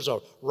that there's a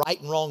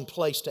right and wrong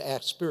place to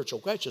ask spiritual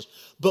questions,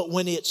 but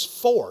when it's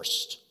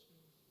forced,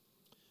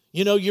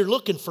 you're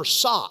looking for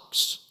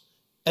socks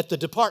at the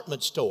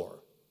department store.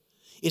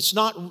 It's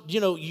not,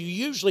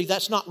 usually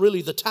that's not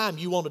really the time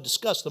you want to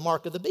discuss the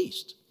mark of the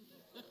beast.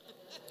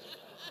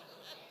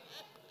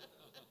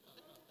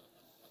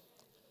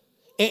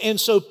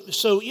 And so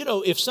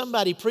if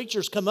somebody,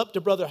 preachers come up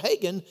to Brother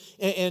Hagin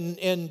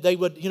and they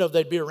would,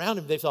 they'd be around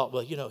him, they thought,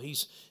 well,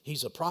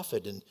 he's a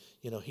prophet and,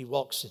 he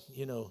walks,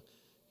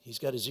 he's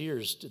got his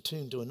ears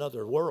tuned to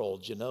another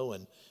world,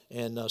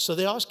 and so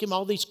they ask him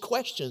all these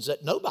questions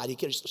that nobody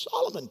could.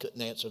 Solomon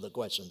couldn't answer the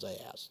questions they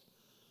asked.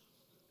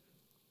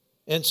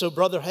 And so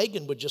Brother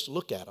Hagin would just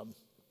look at them.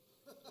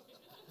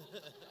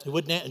 He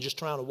wouldn't and just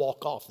trying to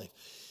walk off.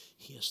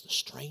 He is the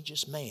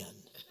strangest man.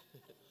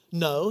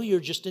 No, you're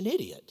just an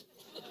idiot.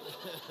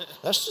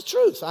 That's the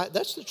truth.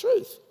 That's the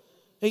truth.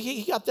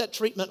 He got that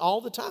treatment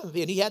all the time.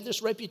 And he had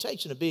this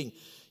reputation of being,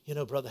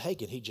 Brother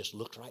Hagin, he just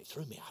looked right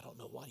through me. I don't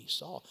know what he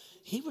saw.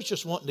 He was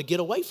just wanting to get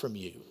away from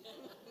you.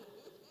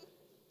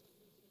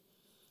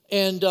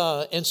 And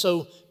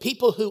so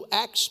people who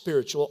act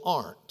spiritual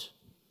aren't.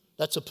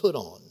 That's a put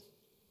on.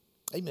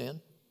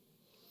 Amen.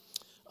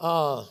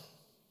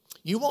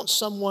 You want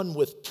someone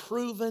with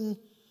proven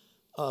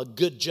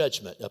good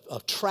judgment, a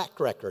track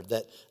record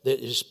that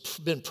has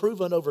been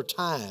proven over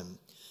time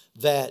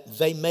that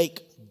they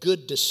make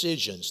good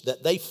decisions,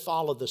 that they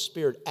follow the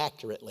Spirit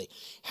accurately.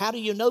 How do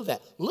you know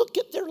that? Look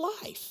at their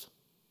life.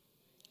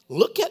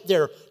 Look at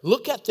their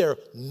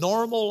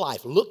normal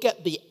life. Look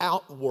at the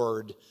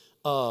outward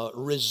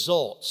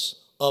results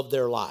of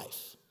their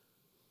life.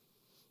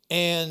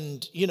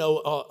 And,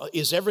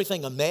 is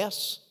everything a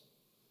mess?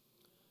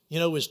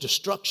 Does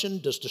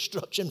destruction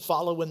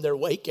follow in their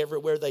wake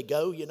everywhere they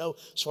go,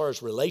 as far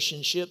as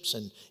relationships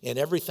and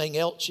everything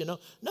else,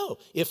 No,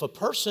 if a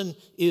person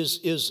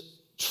is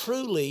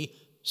truly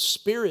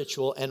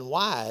spiritual and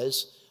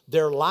wise,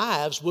 their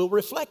lives will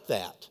reflect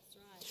that.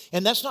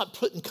 And that's not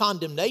putting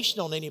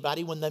condemnation on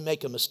anybody when they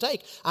make a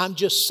mistake. I'm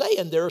just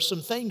saying there are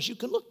some things you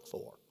can look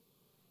for.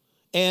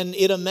 And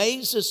it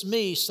amazes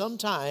me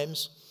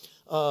sometimes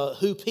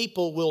who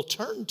people will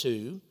turn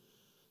to,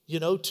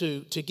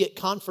 to get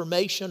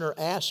confirmation or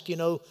ask,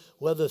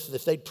 whether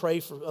if they'd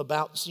pray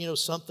about,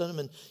 something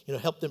and,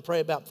 help them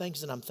pray about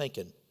things. And I'm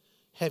thinking,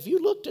 have you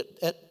looked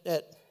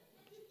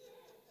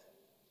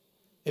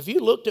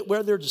at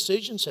where their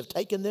decisions have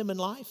taken them in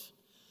life?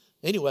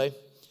 Anyway,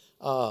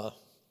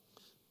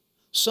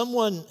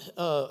 someone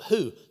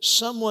who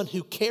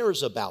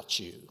cares about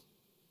you,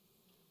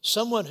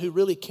 someone who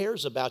really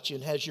cares about you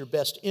and has your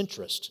best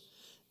interest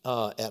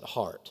at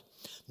heart.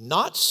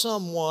 Not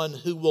someone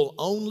who will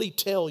only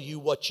tell you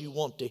what you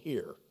want to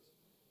hear.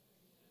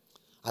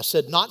 I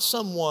said, not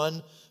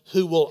someone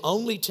who will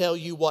only tell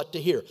you what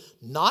to hear.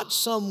 Not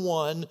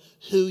someone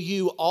who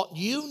you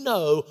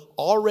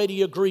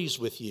already agrees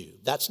with you.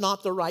 That's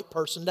not the right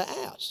person to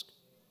ask.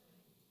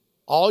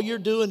 All you're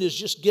doing is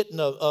just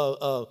getting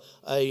a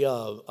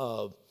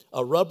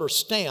rubber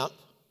stamp.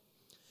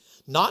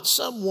 Not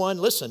someone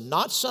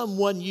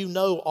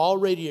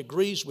already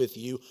agrees with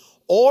you,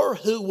 or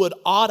who would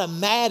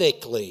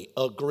automatically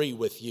agree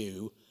with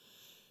you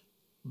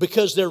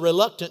because they're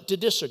reluctant to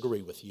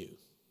disagree with you.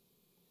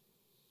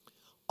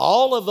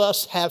 All of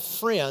us have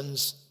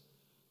friends,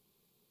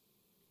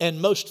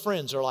 and most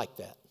friends are like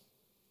that.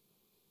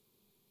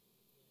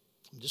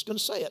 I'm just going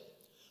to say it.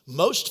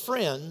 Most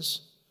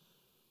friends,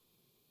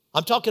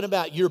 I'm talking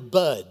about your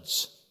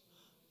buds.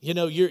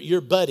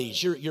 Your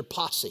buddies, your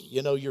posse,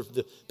 you're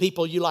the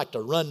people you like to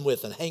run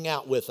with and hang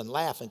out with and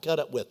laugh and cut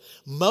up with.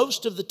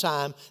 Most of the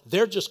time,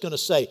 they're just going to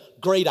say,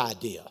 great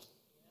idea.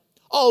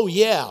 Oh,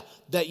 yeah,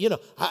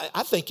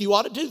 I think you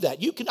ought to do that.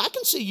 I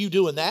can see you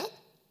doing that.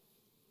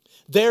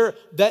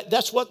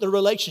 That's what the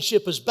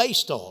relationship is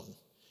based on,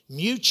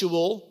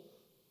 mutual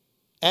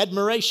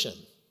admiration.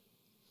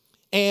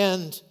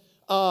 And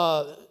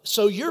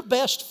so your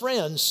best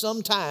friends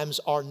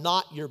sometimes are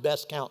not your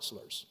best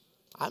counselors.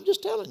 I'm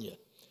just telling you.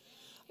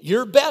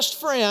 Your best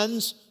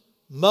friends,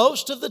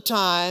 most of the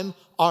time,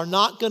 are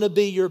not going to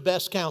be your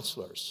best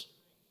counselors.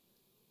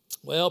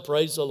 Well,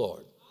 praise the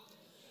Lord.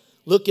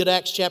 Look at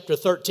Acts chapter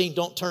 13.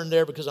 Don't turn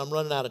there because I'm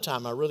running out of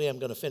time. I really am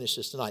going to finish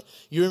this tonight.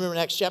 You remember in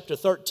Acts chapter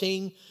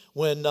 13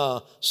 when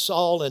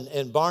Saul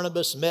and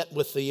Barnabas met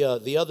with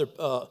the other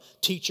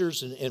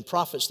teachers and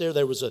prophets there?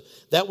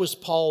 That was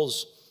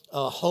Paul's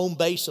home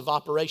base of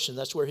operation.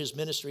 That's where his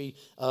ministry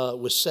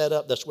was set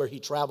up. That's where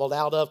he traveled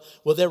out of.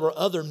 Well, there were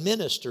other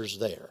ministers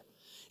there.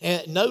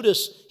 And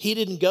notice he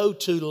didn't go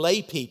to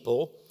lay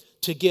people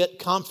to get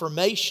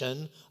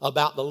confirmation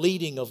about the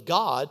leading of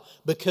God,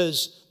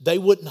 because they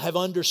wouldn't have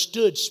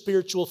understood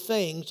spiritual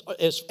things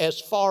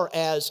as far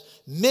as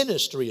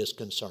ministry is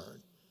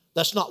concerned.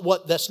 That's not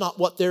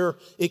what their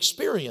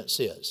experience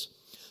is.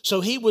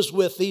 So he was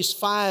with these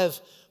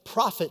 5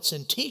 prophets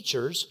and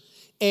teachers,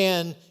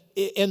 and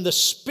the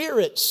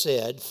Spirit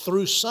said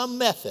through some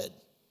method,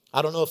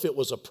 I don't know if it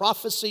was a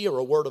prophecy or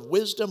a word of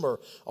wisdom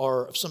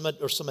or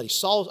somebody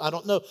saw, I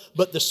don't know.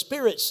 But the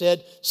Spirit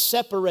said,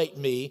 separate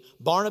me,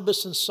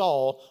 Barnabas and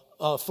Saul,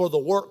 for the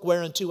work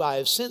whereunto I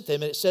have sent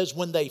them. And it says,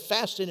 when they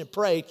fasted and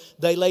prayed,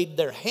 they laid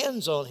their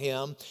hands on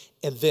him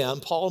and them,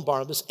 Paul and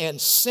Barnabas, and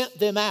sent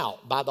them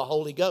out by the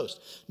Holy Ghost.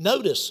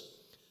 Notice,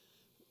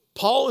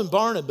 Paul and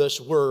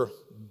Barnabas were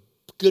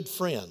good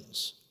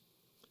friends.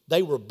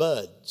 They were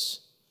buds.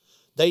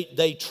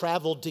 They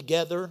traveled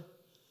together.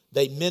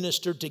 They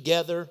ministered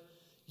together,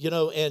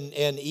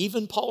 and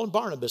even Paul and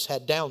Barnabas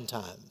had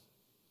downtime.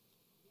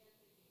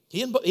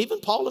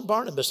 Even Paul and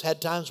Barnabas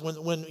had times when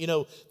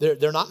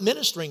they're not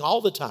ministering all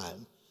the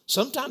time.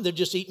 Sometimes they're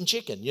just eating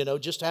chicken,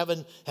 just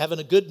having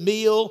a good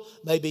meal,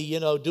 maybe,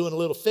 doing a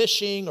little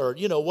fishing or,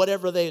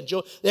 whatever they enjoy.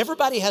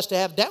 Everybody has to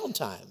have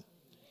downtime.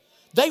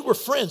 They were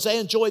friends. They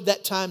enjoyed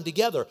that time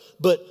together.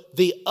 But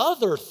the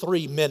other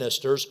 3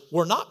 ministers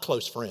were not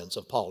close friends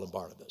of Paul and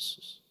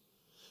Barnabas.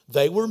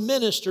 They were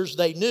ministers,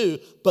 they knew,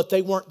 but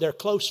they weren't their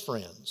close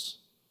friends.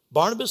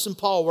 Barnabas and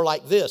Paul were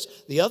like this.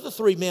 The other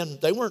 3 men,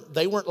 they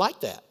weren't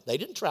like that. They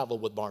didn't travel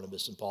with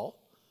Barnabas and Paul.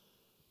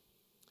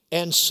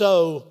 And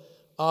so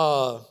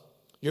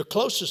your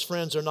closest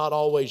friends are not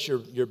always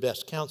your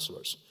best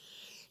counselors.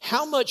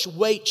 How much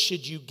weight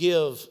should you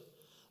give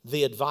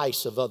the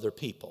advice of other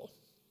people?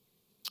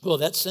 Well,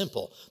 that's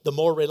simple. The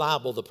more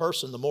reliable the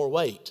person, the more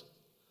weight.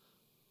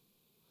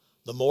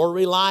 The more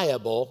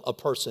reliable a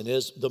person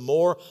is,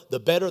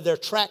 the better their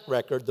track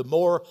record, the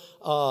more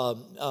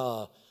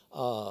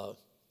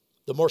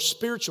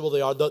spiritual they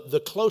are,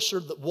 the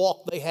closer the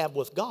walk they have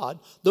with God,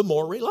 the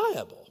more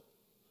reliable.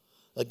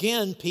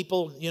 Again,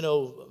 people,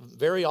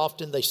 very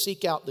often they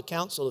seek out the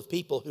counsel of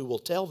people who will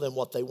tell them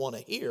what they want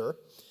to hear.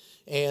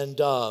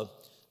 And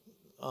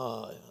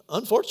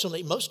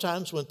unfortunately, most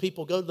times when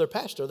people go to their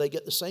pastor, they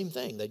get the same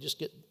thing. They're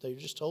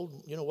just told,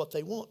 what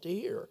they want to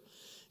hear.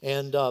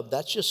 And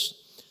that's just...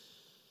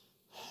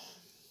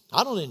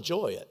 I don't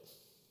enjoy it.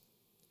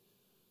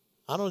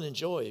 I don't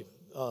enjoy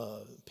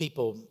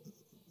people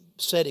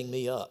setting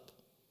me up,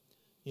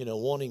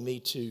 wanting me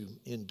to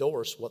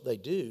endorse what they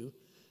do,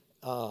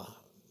 and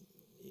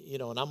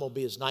I'm going to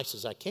be as nice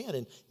as I can.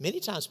 And many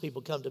times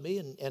people come to me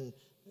and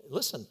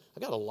listen, I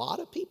got a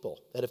lot of people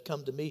that have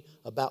come to me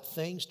about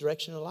things,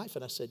 direction in life,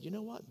 and I said, you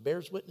know what,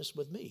 bears witness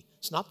with me.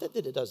 It's not that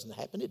it doesn't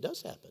happen, it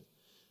does happen.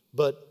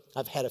 But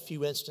I've had a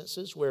few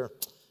instances where,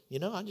 I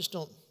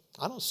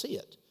don't see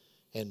it.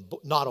 And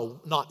not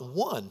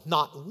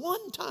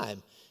one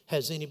time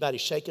has anybody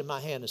shaken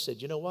my hand and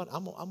said, you know what,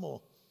 I'm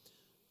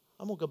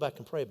gonna go back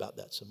and pray about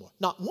that some more.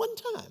 Not one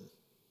time.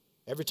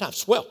 Every time.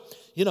 Well,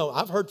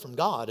 I've heard from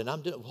God and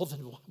I'm doing, well, then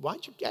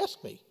why'd you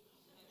ask me?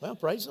 Well,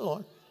 praise the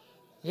Lord.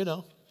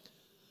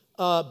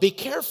 Be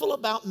careful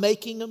about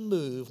making a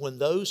move when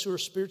those who are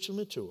spiritually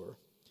mature,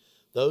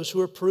 those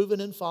who are proven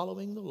in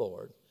following the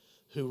Lord,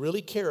 who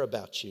really care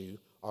about you,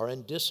 are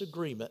in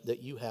disagreement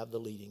that you have the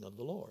leading of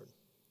the Lord.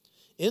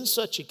 In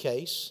such a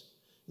case,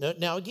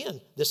 now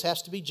again, this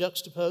has to be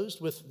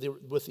juxtaposed with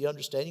the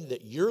understanding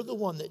that you're the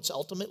one that's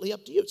ultimately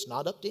up to you. It's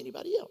not up to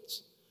anybody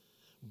else.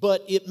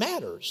 But it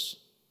matters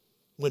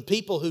when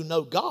people who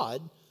know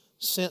God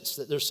sense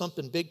that there's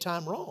something big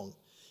time wrong.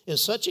 In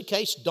such a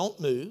case, don't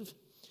move,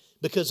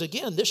 because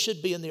again, this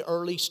should be in the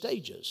early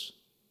stages.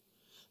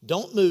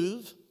 Don't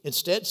move.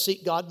 Instead,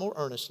 seek God more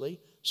earnestly,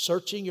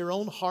 searching your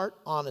own heart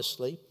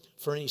honestly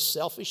for any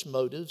selfish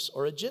motives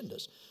or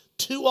agendas.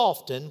 Too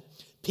often,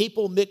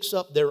 people mix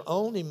up their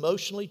own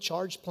emotionally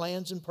charged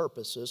plans and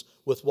purposes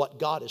with what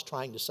God is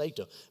trying to say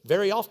to them.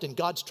 Very often,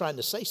 God's trying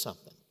to say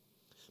something,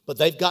 but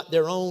they've got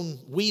their own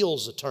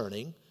wheels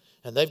a-turning,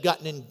 and they've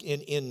gotten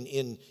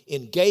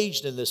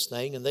engaged in this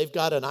thing, and they've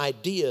got an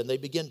idea, and they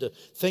begin to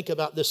think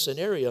about this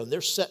scenario, and they're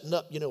setting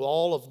up,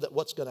 all of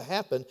what's going to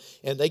happen,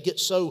 and they get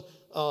so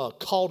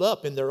caught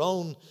up in their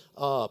own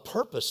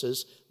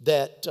purposes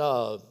that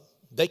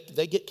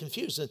they get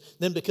confused. And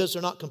then because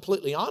they're not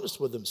completely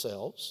honest with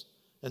themselves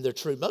and their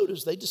true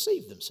motives, they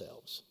deceive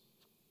themselves.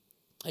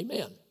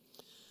 Amen.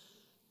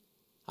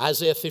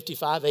 Isaiah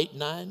 55, 8 and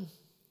 9.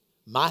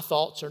 My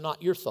thoughts are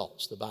not your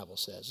thoughts, the Bible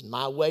says. And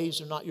my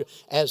ways are not your.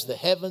 As the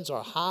heavens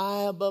are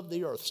high above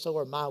the earth, so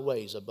are my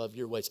ways above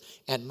your ways,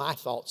 and my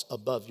thoughts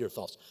above your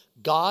thoughts.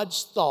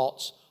 God's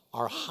thoughts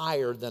are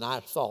higher than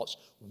our thoughts.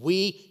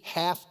 We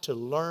have to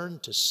learn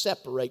to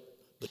separate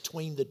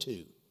between the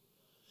two.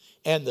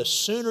 And the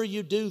sooner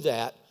you do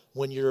that,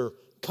 when you're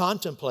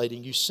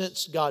contemplating, you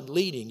sense God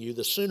leading you,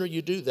 the sooner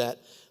you do that,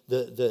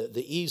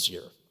 the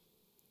easier.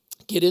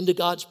 Get into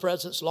God's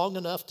presence long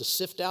enough to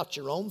sift out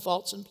your own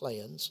thoughts and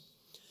plans.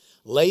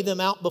 Lay them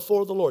out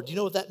before the Lord. Do you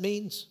know what that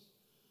means?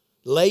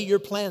 Lay your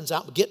plans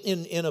out. Get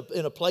in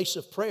a place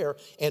of prayer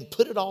and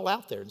put it all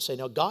out there and say,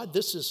 now, God,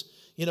 this is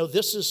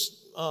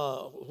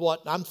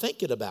what I'm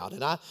thinking about.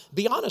 And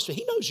be honest with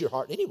you, He knows your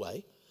heart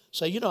anyway.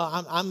 So,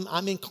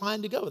 I'm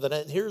inclined to go with it.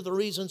 And here are the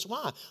reasons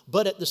why.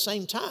 But at the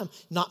same time,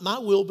 not my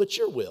will, but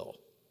your will.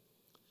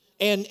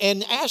 And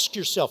ask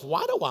yourself,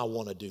 why do I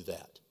want to do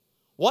that?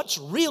 What's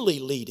really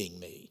leading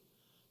me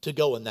to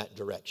go in that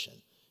direction?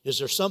 Is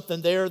there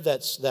something there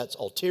that's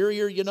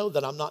ulterior,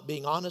 that I'm not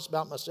being honest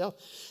about myself?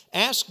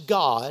 Ask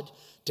God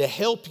to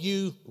help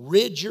you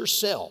rid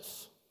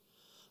yourself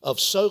of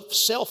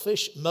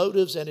selfish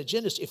motives and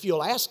agendas. If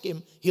you'll ask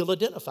Him, He'll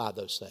identify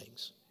those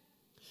things.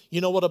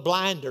 You know what a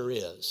blinder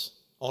is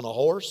on a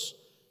horse?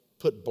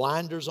 Put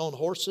blinders on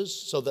horses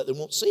so that they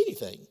won't see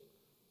anything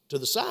to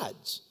the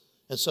sides.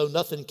 And so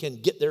nothing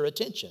can get their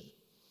attention.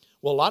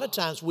 Well, a lot of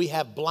times we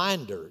have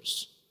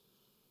blinders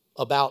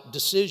about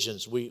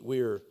decisions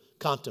we're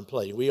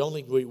contemplating. We don't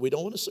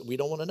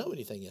want to know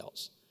anything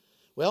else.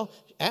 Well,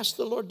 ask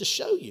the Lord to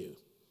show you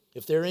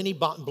if there are any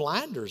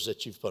blinders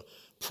that you've put.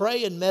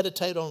 Pray and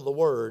meditate on the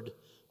Word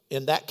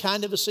in that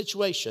kind of a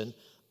situation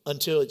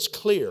until it's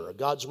clear.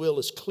 God's will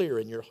is clear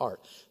in your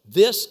heart.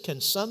 This can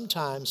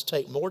sometimes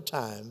take more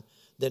time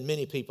than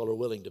many people are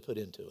willing to put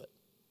into it.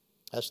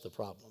 That's the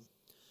problem.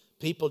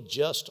 People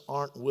just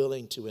aren't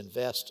willing to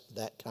invest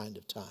that kind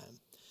of time.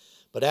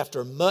 But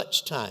after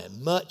much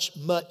time,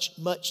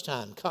 much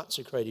time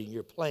consecrating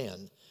your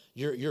plan,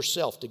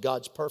 yourself to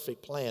God's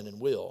perfect plan and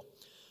will,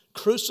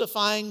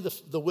 crucifying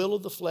the will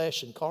of the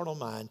flesh and carnal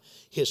mind,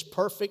 His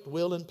perfect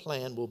will and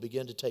plan will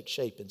begin to take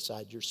shape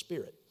inside your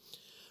spirit.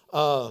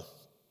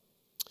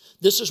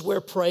 This is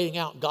where praying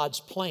out God's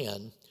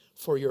plan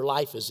for your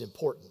life is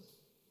important.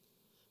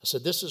 I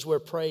said, this is where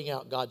praying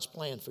out God's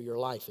plan for your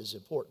life is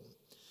important.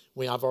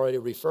 I've already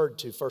referred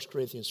to 1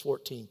 Corinthians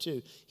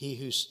 14:2. He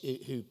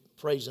who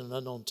prays in an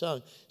unknown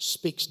tongue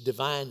speaks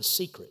divine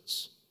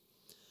secrets.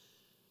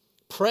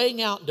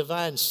 Praying out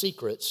divine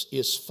secrets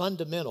is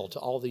fundamental to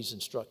all these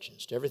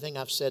instructions, to everything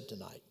I've said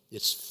tonight.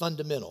 It's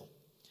fundamental.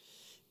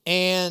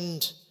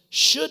 And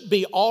should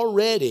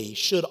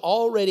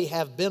already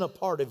have been a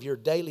part of your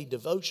daily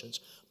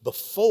devotions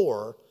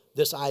before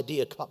this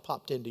idea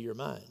popped into your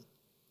mind.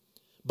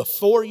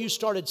 Before you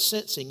started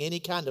sensing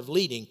any kind of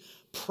leading,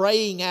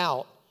 praying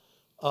out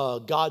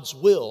God's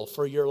will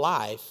for your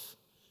life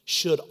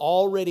should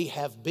already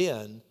have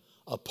been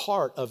a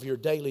part of your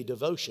daily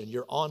devotion,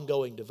 your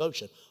ongoing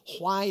devotion.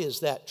 Why is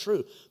that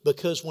true?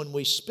 Because when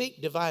we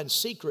speak divine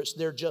secrets,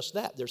 they're just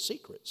that, they're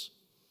secrets.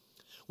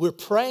 We're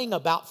praying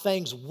about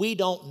things we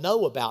don't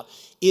know about.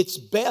 It's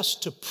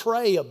best to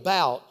pray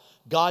about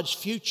God's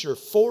future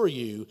for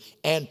you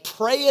and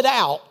pray it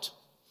out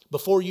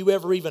before you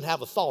ever even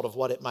have a thought of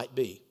what it might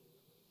be.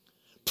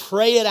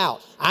 Pray it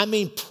out. I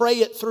mean, pray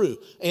it through.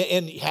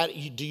 And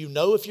do you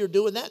know if you're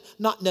doing that?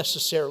 Not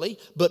necessarily,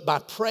 but by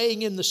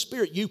praying in the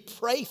Spirit, you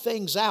pray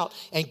things out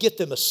and get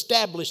them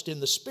established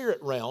in the Spirit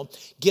realm.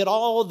 Get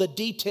all the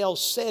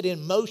details set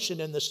in motion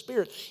in the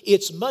Spirit.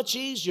 It's much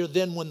easier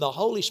than when the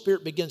Holy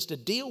Spirit begins to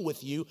deal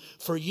with you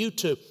for you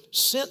to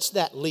sense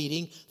that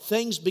leading.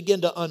 Things begin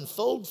to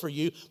unfold for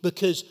you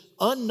because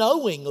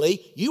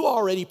unknowingly you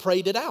already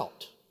prayed it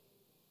out.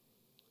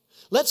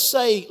 Let's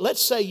say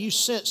you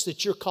sense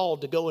that you're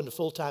called to go into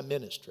full-time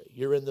ministry.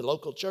 You're in the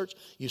local church.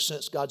 You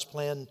sense God's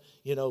plan,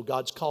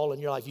 God's call in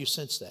your life. You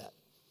sense that.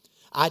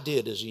 I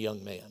did as a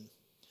young man.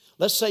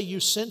 Let's say you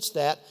sense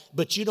that,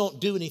 but you don't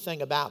do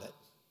anything about it.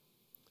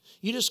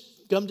 You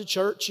just come to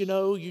church, when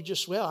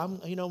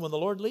the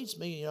Lord leads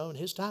me, in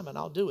His time, and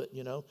I'll do it,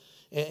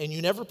 And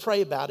you never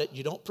pray about it.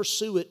 You don't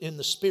pursue it in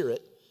the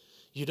Spirit.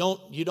 You're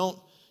not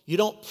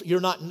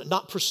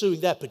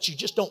pursuing that, but you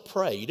just don't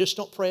pray. You just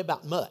don't pray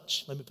about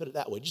much. Let me put it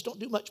that way. You just don't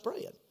do much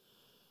praying.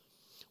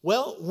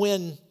 Well,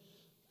 when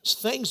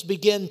things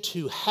begin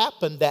to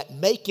happen that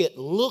make it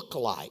look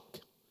like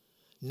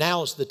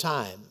now's the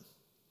time,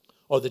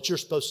 or that you're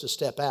supposed to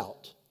step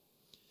out,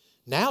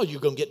 now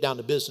you're going to get down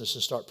to business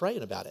and start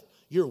praying about it.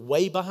 You're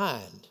way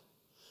behind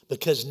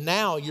because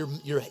now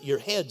your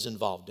head's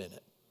involved in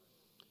it.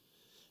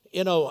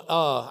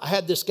 I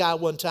had this guy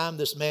one time,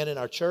 this man in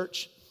our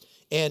church,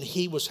 and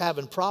he was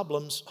having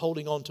problems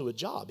holding on to a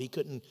job. He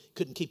couldn't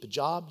keep a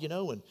job,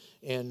 and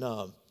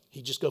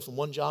he'd just go from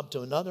one job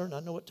to another, and I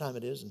know what time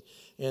it is.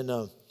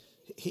 And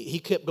he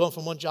kept going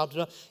from one job to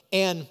another.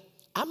 And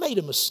I made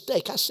a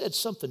mistake. I said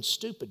something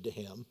stupid to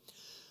him.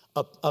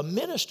 A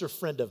minister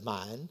friend of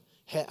mine,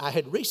 I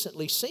had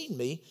recently seen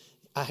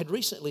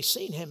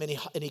him,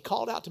 and he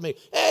called out to me,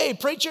 "Hey,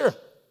 preacher!"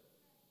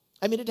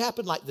 I mean, it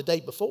happened like the day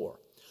before.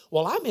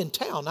 Well, I'm in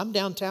town. I'm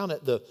downtown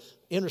at the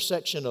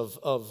intersection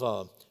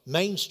of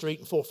Main Street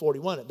and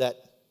 441 at that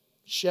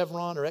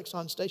Chevron or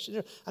Exxon station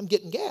there. I'm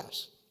getting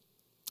gas.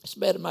 This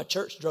man in my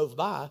church drove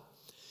by,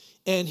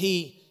 and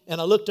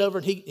I looked over,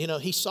 and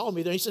he saw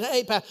me there. He said,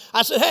 "Hey,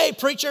 I said, "Hey,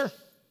 preacher."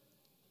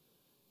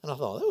 And I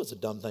thought, that was a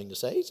dumb thing to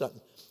say.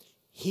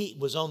 He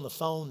was on the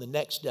phone the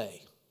next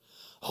day.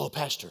 "Oh,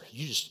 Pastor,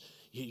 you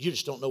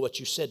just don't know what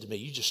you said to me.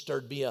 You just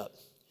stirred me up."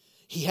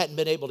 He hadn't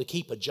been able to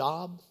keep a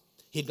job.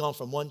 He'd gone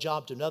from one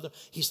job to another.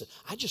 He said,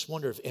 I just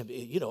wonder if,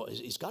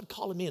 is God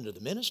calling me into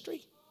the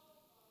ministry?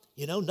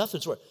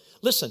 Nothing's worth.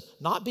 Listen,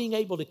 not being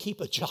able to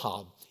keep a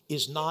job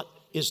is not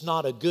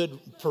a good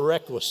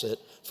prerequisite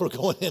for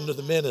going into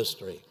the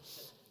ministry.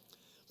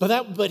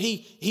 But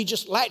he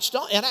just latched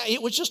on, and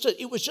it was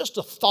just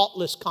a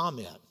thoughtless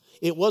comment.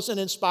 It wasn't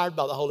inspired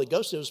by the Holy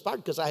Ghost. It was inspired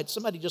because I had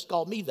somebody just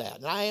called me that,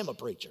 and I am a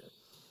preacher.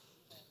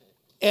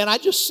 And I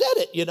just said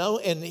it,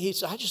 and he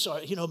said, I just saw,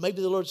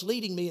 maybe the Lord's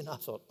leading me. And I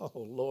thought, oh,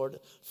 Lord,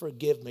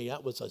 forgive me.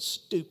 That was a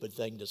stupid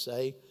thing to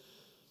say.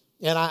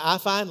 And I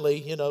finally,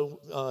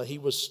 he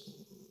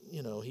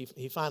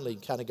finally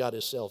kind of got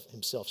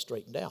himself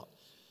straightened out.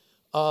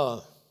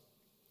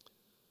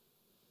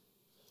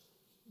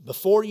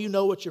 Before you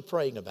know what you're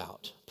praying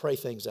about, pray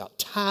things out.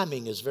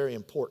 Timing is very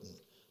important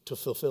to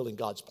fulfilling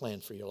God's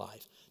plan for your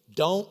life.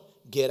 Don't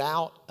get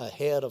out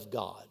ahead of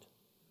God.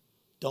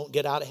 Don't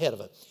get out ahead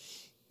of it.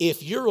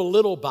 If you're a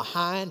little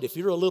behind, if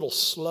you're a little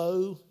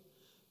slow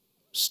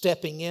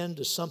stepping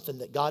into something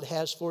that God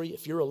has for you,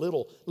 if you're a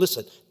little,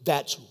 listen,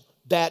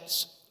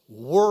 that's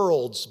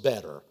worlds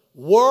better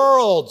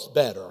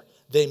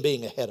than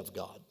being ahead of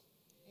God.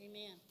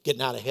 Amen.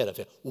 Getting out ahead of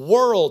Him.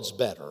 Worlds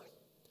better.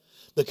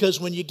 Because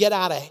when you get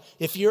out of,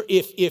 if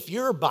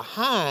you're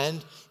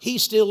behind,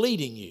 He's still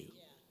leading you.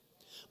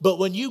 But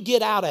when you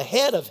get out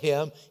ahead of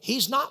Him,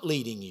 He's not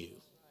leading you.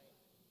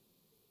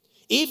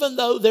 Even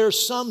though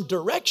there's some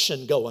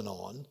direction going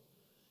on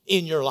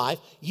in your life,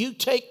 you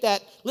take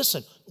that.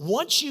 Listen,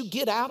 once you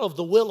get out of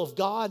the will of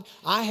God,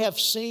 I have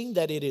seen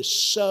that it is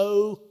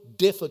so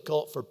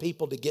difficult for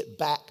people to get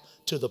back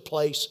to the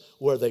place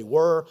where they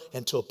were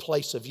and to a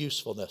place of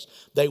usefulness.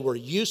 They were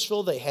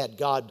useful. They had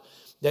God.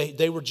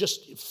 They were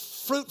just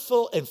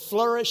fruitful and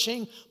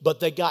flourishing, but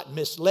they got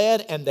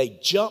misled and they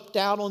jumped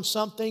out on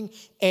something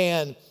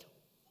and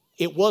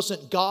it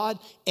wasn't God.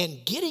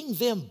 And getting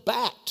them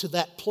back to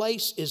that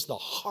place is the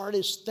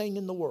hardest thing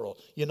in the world.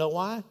 You know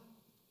why?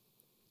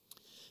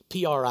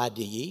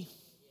 Pride.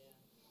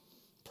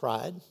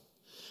 Pride.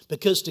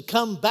 Because to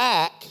come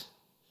back,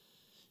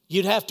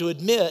 you'd have to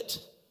admit,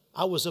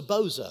 I was a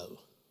bozo.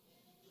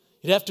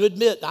 You'd have to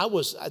admit,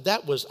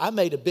 I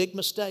made a big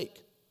mistake.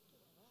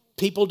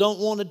 People don't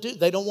want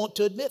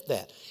to admit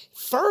that.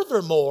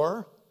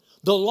 Furthermore,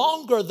 the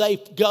longer they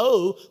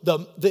go,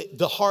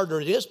 the harder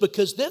it is,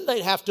 because then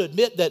they'd have to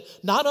admit that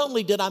not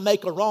only did I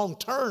make a wrong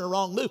turn, a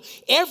wrong move,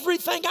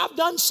 everything I've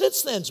done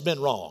since then's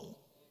been wrong.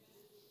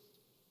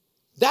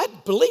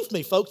 Believe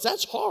me, folks,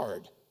 that's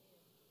hard.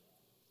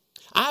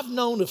 I've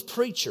known of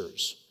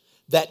preachers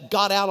that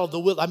got out of the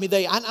will. I mean,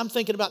 I'm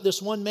thinking about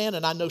this one man,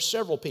 and I know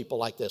several people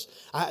like this.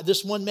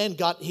 This one man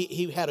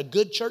he had a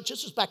good church.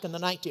 This was back in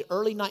the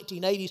early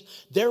 1980s.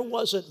 There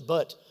wasn't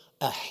but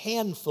a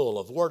handful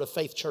of Word of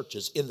Faith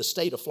churches in the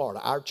state of Florida.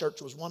 Our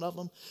church was one of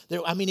them.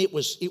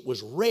 It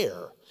was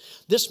rare.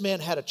 This man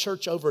had a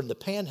church over in the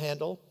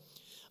Panhandle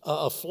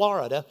of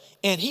Florida,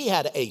 and he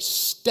had a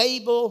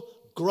stable,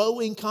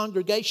 growing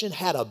congregation,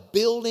 had a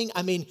building.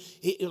 I mean,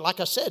 like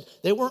I said,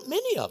 there weren't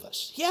many of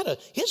us.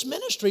 His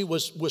ministry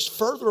was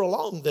further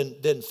along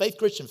than Faith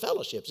Christian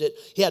Fellowships.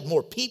 He had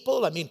more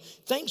people. I mean,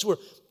 things were,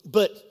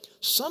 but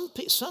some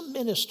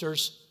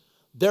ministers,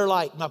 they're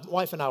like, my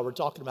wife and I were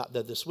talking about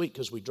that this week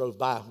because we drove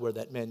by where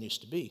that man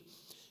used to be.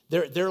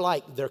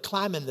 They're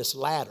climbing this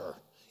ladder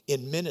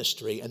in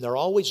ministry, and they're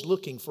always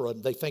looking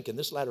they thinking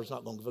this ladder's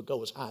not going to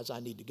go as high as I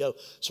need to go.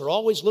 So they're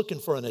always looking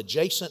for an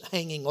adjacent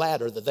hanging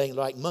ladder that they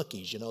like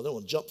monkeys, they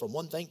want to jump from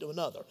one thing to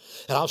another.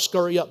 And I'll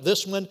scurry up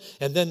this one,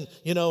 and then,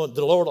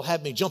 the Lord will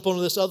have me jump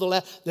onto this other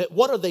ladder.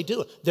 What are they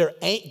doing?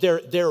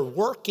 They're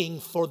working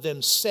for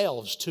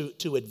themselves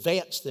to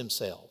advance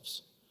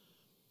themselves.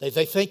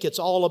 They think it's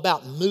all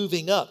about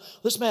moving up.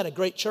 This man had a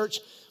great church.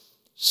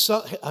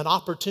 An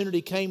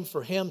opportunity came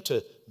for him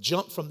to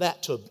jump from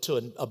that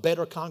to a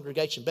better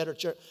congregation, better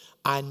church.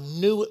 I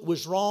knew it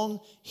was wrong.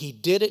 He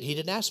did it. He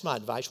didn't ask my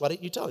advice. Why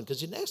didn't you tell him? Because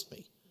he didn't ask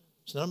me.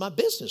 It's none of my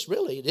business,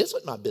 really. It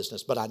isn't my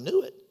business, but I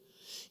knew it.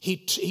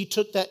 He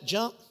took that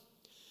jump.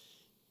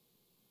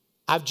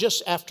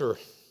 After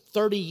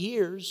 30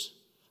 years,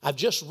 I've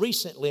just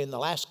recently, in the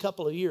last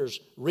couple of years,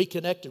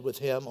 reconnected with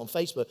him on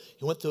Facebook.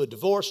 He went through a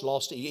divorce,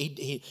 lost it.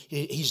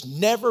 He's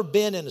never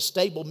been in a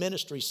stable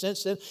ministry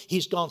since then.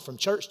 He's gone from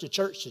church to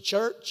church to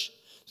church.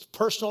 His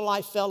personal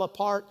life fell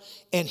apart,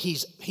 and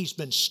he's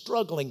been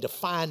struggling to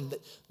find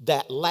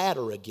that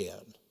ladder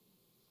again.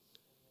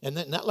 And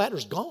then that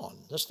ladder's gone.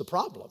 That's the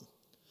problem.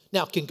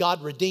 Now, can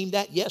God redeem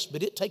that? Yes,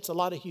 but it takes a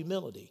lot of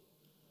humility.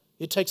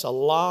 It takes a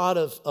lot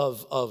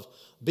of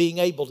being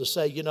able to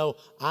say,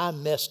 I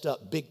messed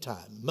up big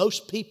time.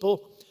 Most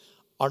people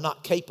are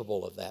not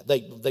capable of that.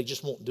 They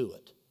just won't do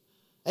it.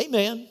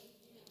 Amen.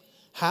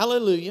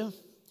 Hallelujah.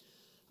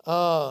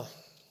 I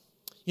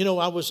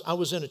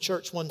was in a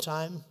church one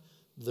time,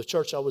 the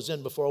church I was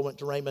in before I went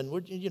to Raymond.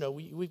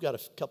 We've got a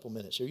couple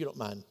minutes here. You don't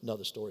mind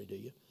another story, do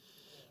you?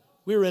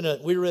 We were in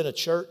a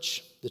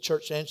church, the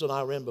church Angela and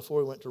I were in before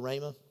we went to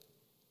Raymond.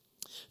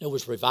 There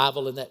was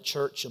revival in that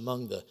church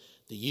among the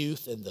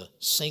youth and the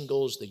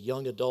singles, the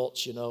young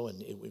adults,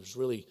 and it was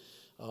really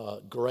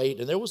great.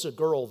 And there was a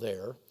girl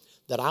there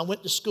that I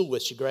went to school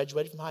with. She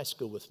graduated from high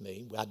school with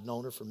me. I'd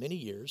known her for many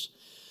years.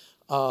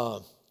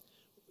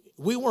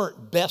 We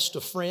weren't best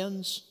of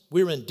friends.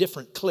 We were in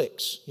different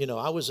cliques.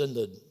 I was in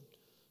the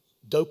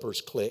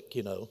dopers clique,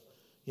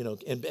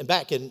 and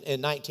back in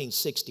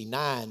 1969,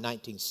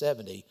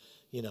 1970,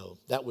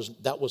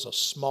 that was a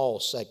small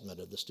segment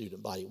of the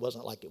student body. It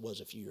wasn't like it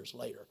was a few years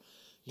later.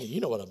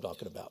 You know what I'm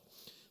talking about.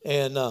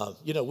 And,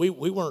 we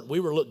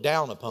were looked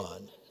down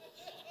upon.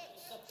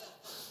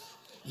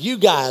 You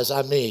guys,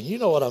 you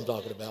know what I'm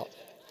talking about.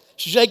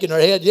 She's shaking her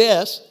head,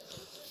 yes.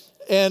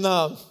 And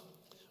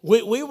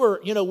we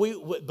were,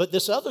 but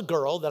this other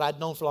girl that I'd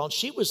known for long,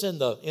 she was in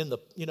the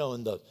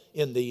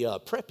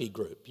preppy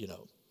group,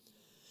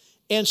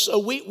 And so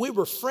we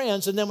were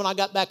friends, and then when I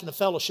got back in the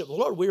fellowship of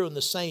the Lord, we were in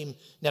the same,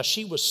 now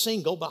she was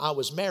single, but I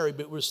was married,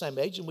 but we were the same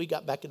age, and we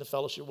got back in the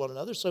fellowship with one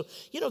another. So,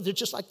 they're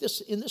just like this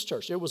in this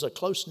church. There was a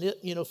close-knit,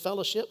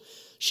 fellowship.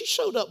 She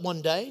showed up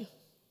one day.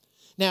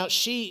 Now,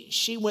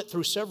 she went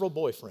through several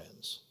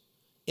boyfriends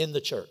in the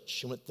church.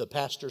 She went to the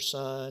pastor's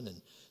son,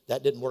 and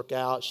that didn't work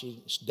out.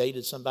 She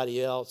dated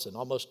somebody else, and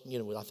almost,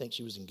 I think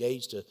she was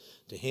engaged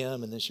to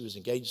him, and then she was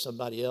engaged to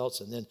somebody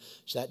else, and then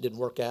that didn't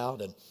work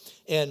out.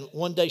 And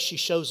one day she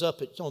shows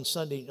up on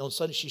Sunday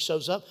she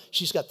shows up.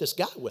 She's got this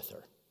guy with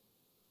her.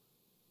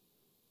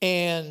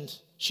 And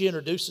she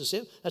introduces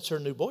him. That's her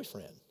new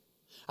boyfriend.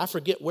 I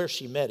forget where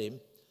she met him,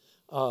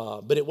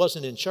 but it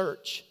wasn't in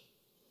church.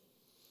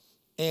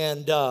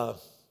 And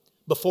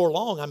before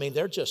long,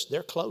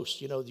 they're close.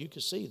 You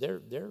can see they're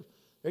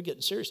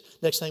getting serious.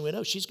 Next thing we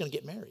know, she's going to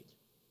get married.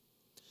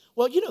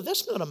 Well,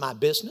 that's none of my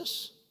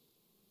business.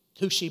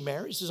 Who she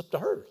marries is up to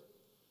her.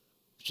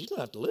 She's going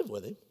to have to live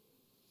with him.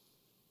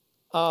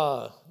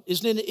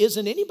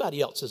 Isn't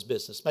anybody else's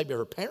business? Maybe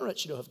her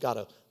parents, have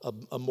got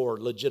a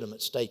more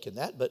legitimate stake in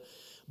that. But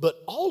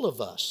all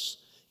of us,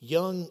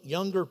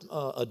 younger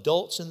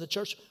adults in the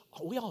church,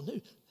 we all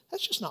knew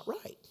that's just not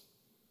right.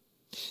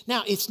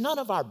 Now, it's none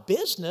of our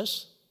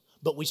business,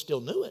 but we still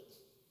knew it.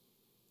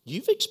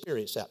 You've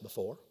experienced that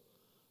before.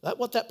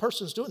 What that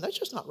person's doing, that's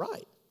just not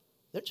right.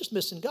 They're just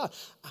missing God.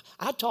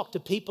 I talk to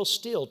people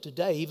still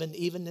today, even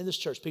in this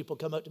church. People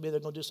come up to me, they're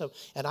going to do something,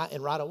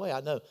 and right away I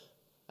know,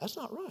 that's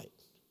not right.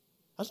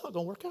 That's not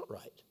going to work out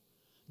right.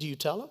 Do you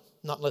tell them?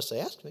 Not unless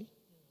they ask me.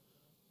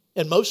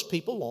 And most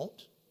people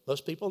won't.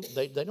 Most people,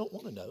 they don't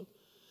want to know.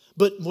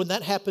 But when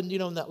that happened,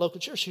 in that local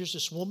church, here's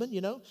this woman,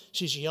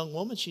 she's a young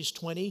woman. She's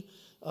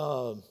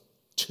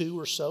 22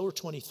 or so, or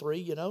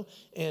 23,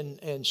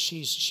 and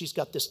she's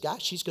got this guy.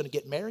 She's going to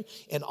get married.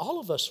 And all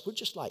of us, we're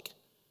just like,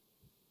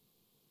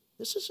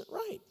 this isn't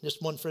right. This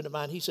one friend of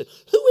mine, he said,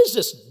 who is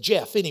this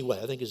Jeff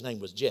anyway? I think his name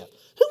was Jeff.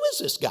 Who is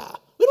this guy?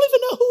 We don't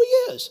even know who he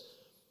is.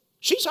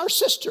 She's our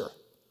sister.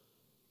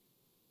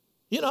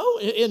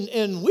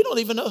 And we don't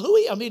even know who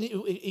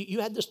you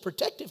had this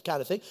protective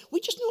kind of thing. We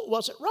just knew it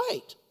wasn't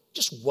right.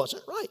 Just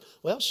wasn't right.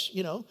 Well,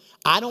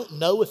 I don't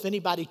know if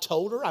anybody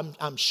told her.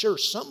 I'm sure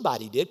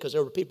somebody did, because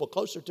there were people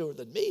closer to her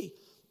than me.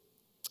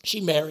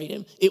 She married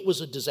him. It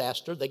was a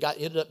disaster. They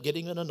ended up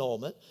getting an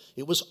annulment.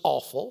 It was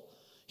awful.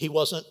 He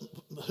wasn't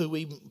who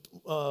he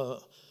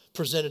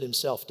presented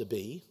himself to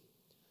be.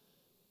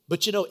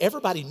 But,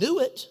 everybody knew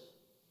it.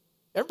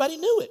 Everybody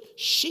knew it.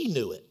 She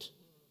knew it.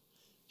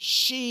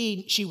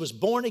 She was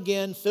born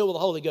again, filled with the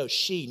Holy Ghost.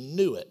 She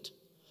knew it,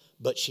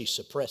 but she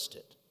suppressed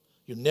it.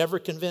 You never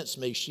convinced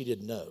me she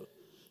didn't know.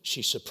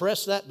 She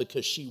suppressed that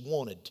because she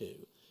wanted to.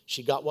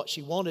 She got what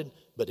she wanted,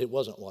 but it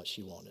wasn't what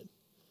she wanted.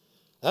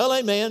 Well,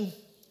 amen.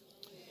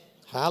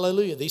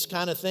 Hallelujah. These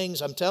kind of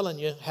things, I'm telling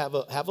you, have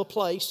a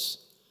place.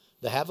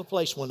 They have a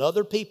place when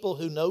other people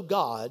who know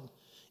God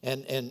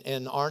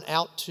and aren't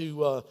out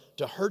to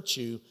hurt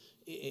you,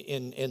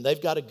 and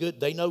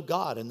they know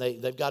God, and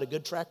they've got a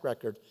good track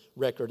record,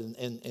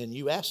 and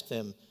you ask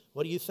them,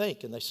 what do you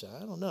think? And they say,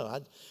 I don't know.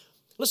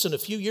 Listen, a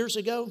few years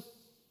ago,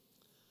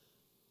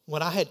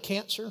 when I had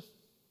cancer,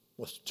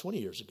 20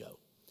 years ago,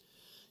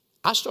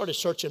 I started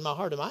searching my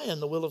heart. Am I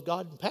in the will of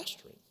God in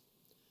pastoring?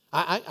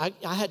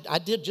 I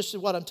did just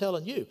what I'm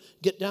telling you.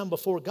 Get down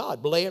before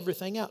God. Lay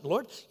everything out.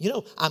 Lord,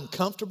 I'm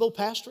comfortable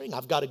pastoring.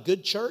 I've got a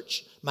good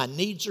church. My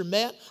needs are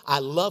met. I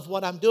love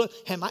what I'm doing.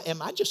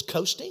 Am I just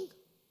coasting?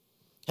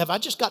 Have I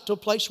just got to a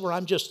place where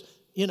I'm just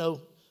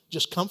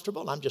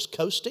comfortable? I'm just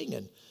coasting,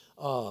 and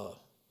I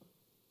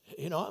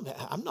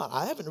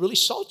haven't really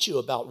sought you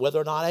about whether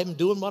or not I'm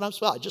doing what I'm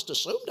supposed to. I just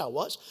assumed I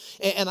was.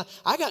 And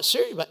I got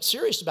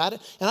serious about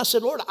it. And I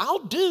said, Lord,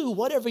 I'll do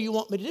whatever you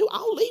want me to do.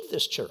 I'll leave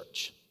this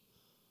church.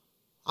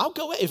 I'll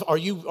go. Are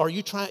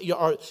you trying?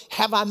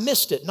 Have I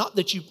missed it? Not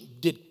that you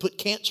did put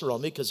cancer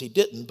on me, because he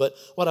didn't. But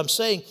what I'm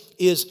saying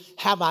is,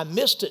 have I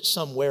missed it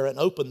somewhere and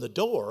opened the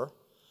door,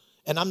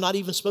 and I'm not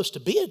even supposed to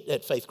be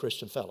at Faith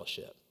Christian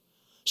Fellowship?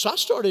 So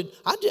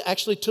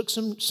actually took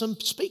some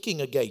speaking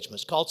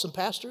engagements, called some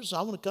pastors,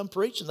 I want to come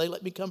preach, and they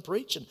let me come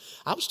preach, and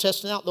I was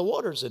testing out the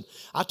waters, and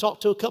I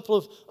talked to a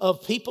couple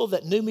of people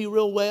that knew me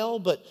real well,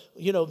 but,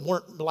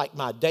 weren't like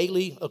my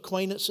daily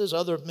acquaintances,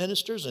 other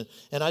ministers,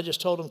 and I just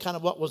told them kind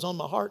of what was on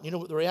my heart. You know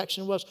what the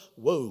reaction was?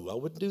 Whoa, I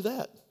wouldn't do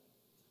that.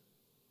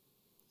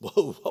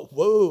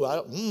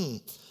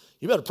 Whoa,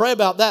 you better pray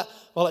about that.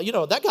 Well,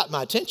 that got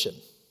my attention.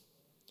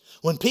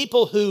 When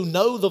people who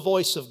know the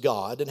voice of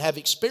God and have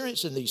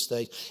experience in these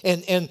things,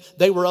 and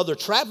they were other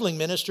traveling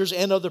ministers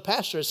and other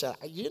pastors, said,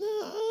 I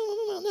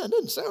don't know, that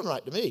doesn't sound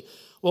right to me.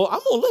 Well, I'm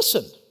going to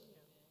listen.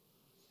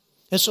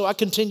 And so I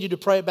continued to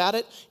pray about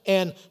it.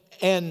 And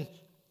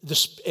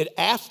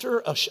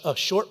after a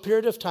short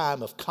period of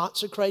time of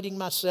consecrating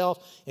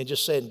myself and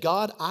just saying,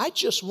 God, I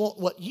just want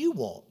what you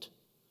want.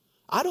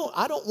 I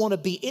don't want to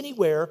be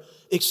anywhere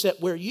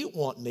except where you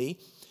want me.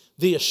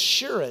 The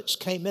assurance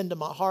came into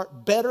my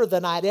heart better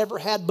than I'd ever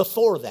had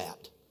before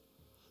that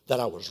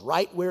I was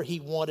right where he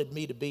wanted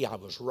me to be. I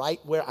was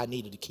right where I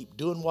needed to keep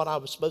doing what I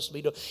was supposed to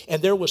be doing.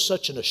 And there was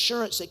such an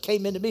assurance that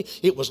came into me.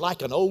 It was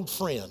like an old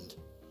friend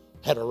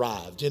had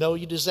arrived.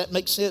 Does that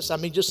make sense? I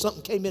mean, just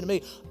something came into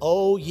me.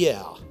 Oh,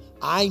 yeah,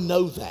 I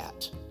know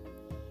that.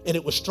 And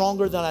it was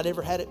stronger than I'd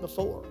ever had it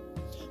before.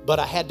 But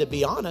I had to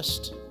be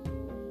honest.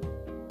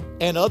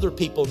 And other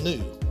people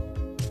knew.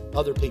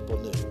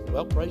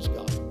 Well, praise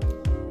God.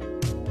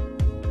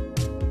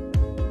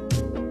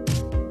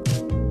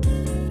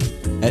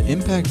 At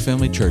Impact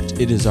Family Church,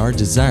 it is our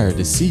desire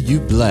to see you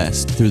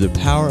blessed through the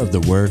power of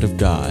the Word of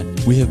God.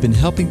 We have been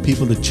helping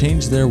people to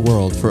change their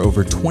world for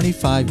over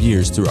 25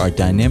 years through our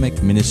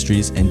dynamic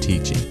ministries and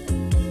teaching.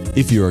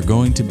 If you are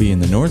going to be in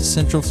the North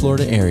Central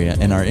Florida area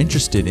and are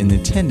interested in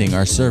attending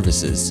our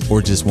services,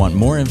 or just want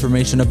more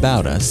information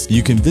about us,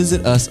 you can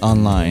visit us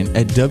online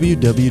at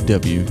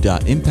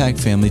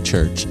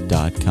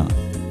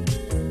www.impactfamilychurch.com.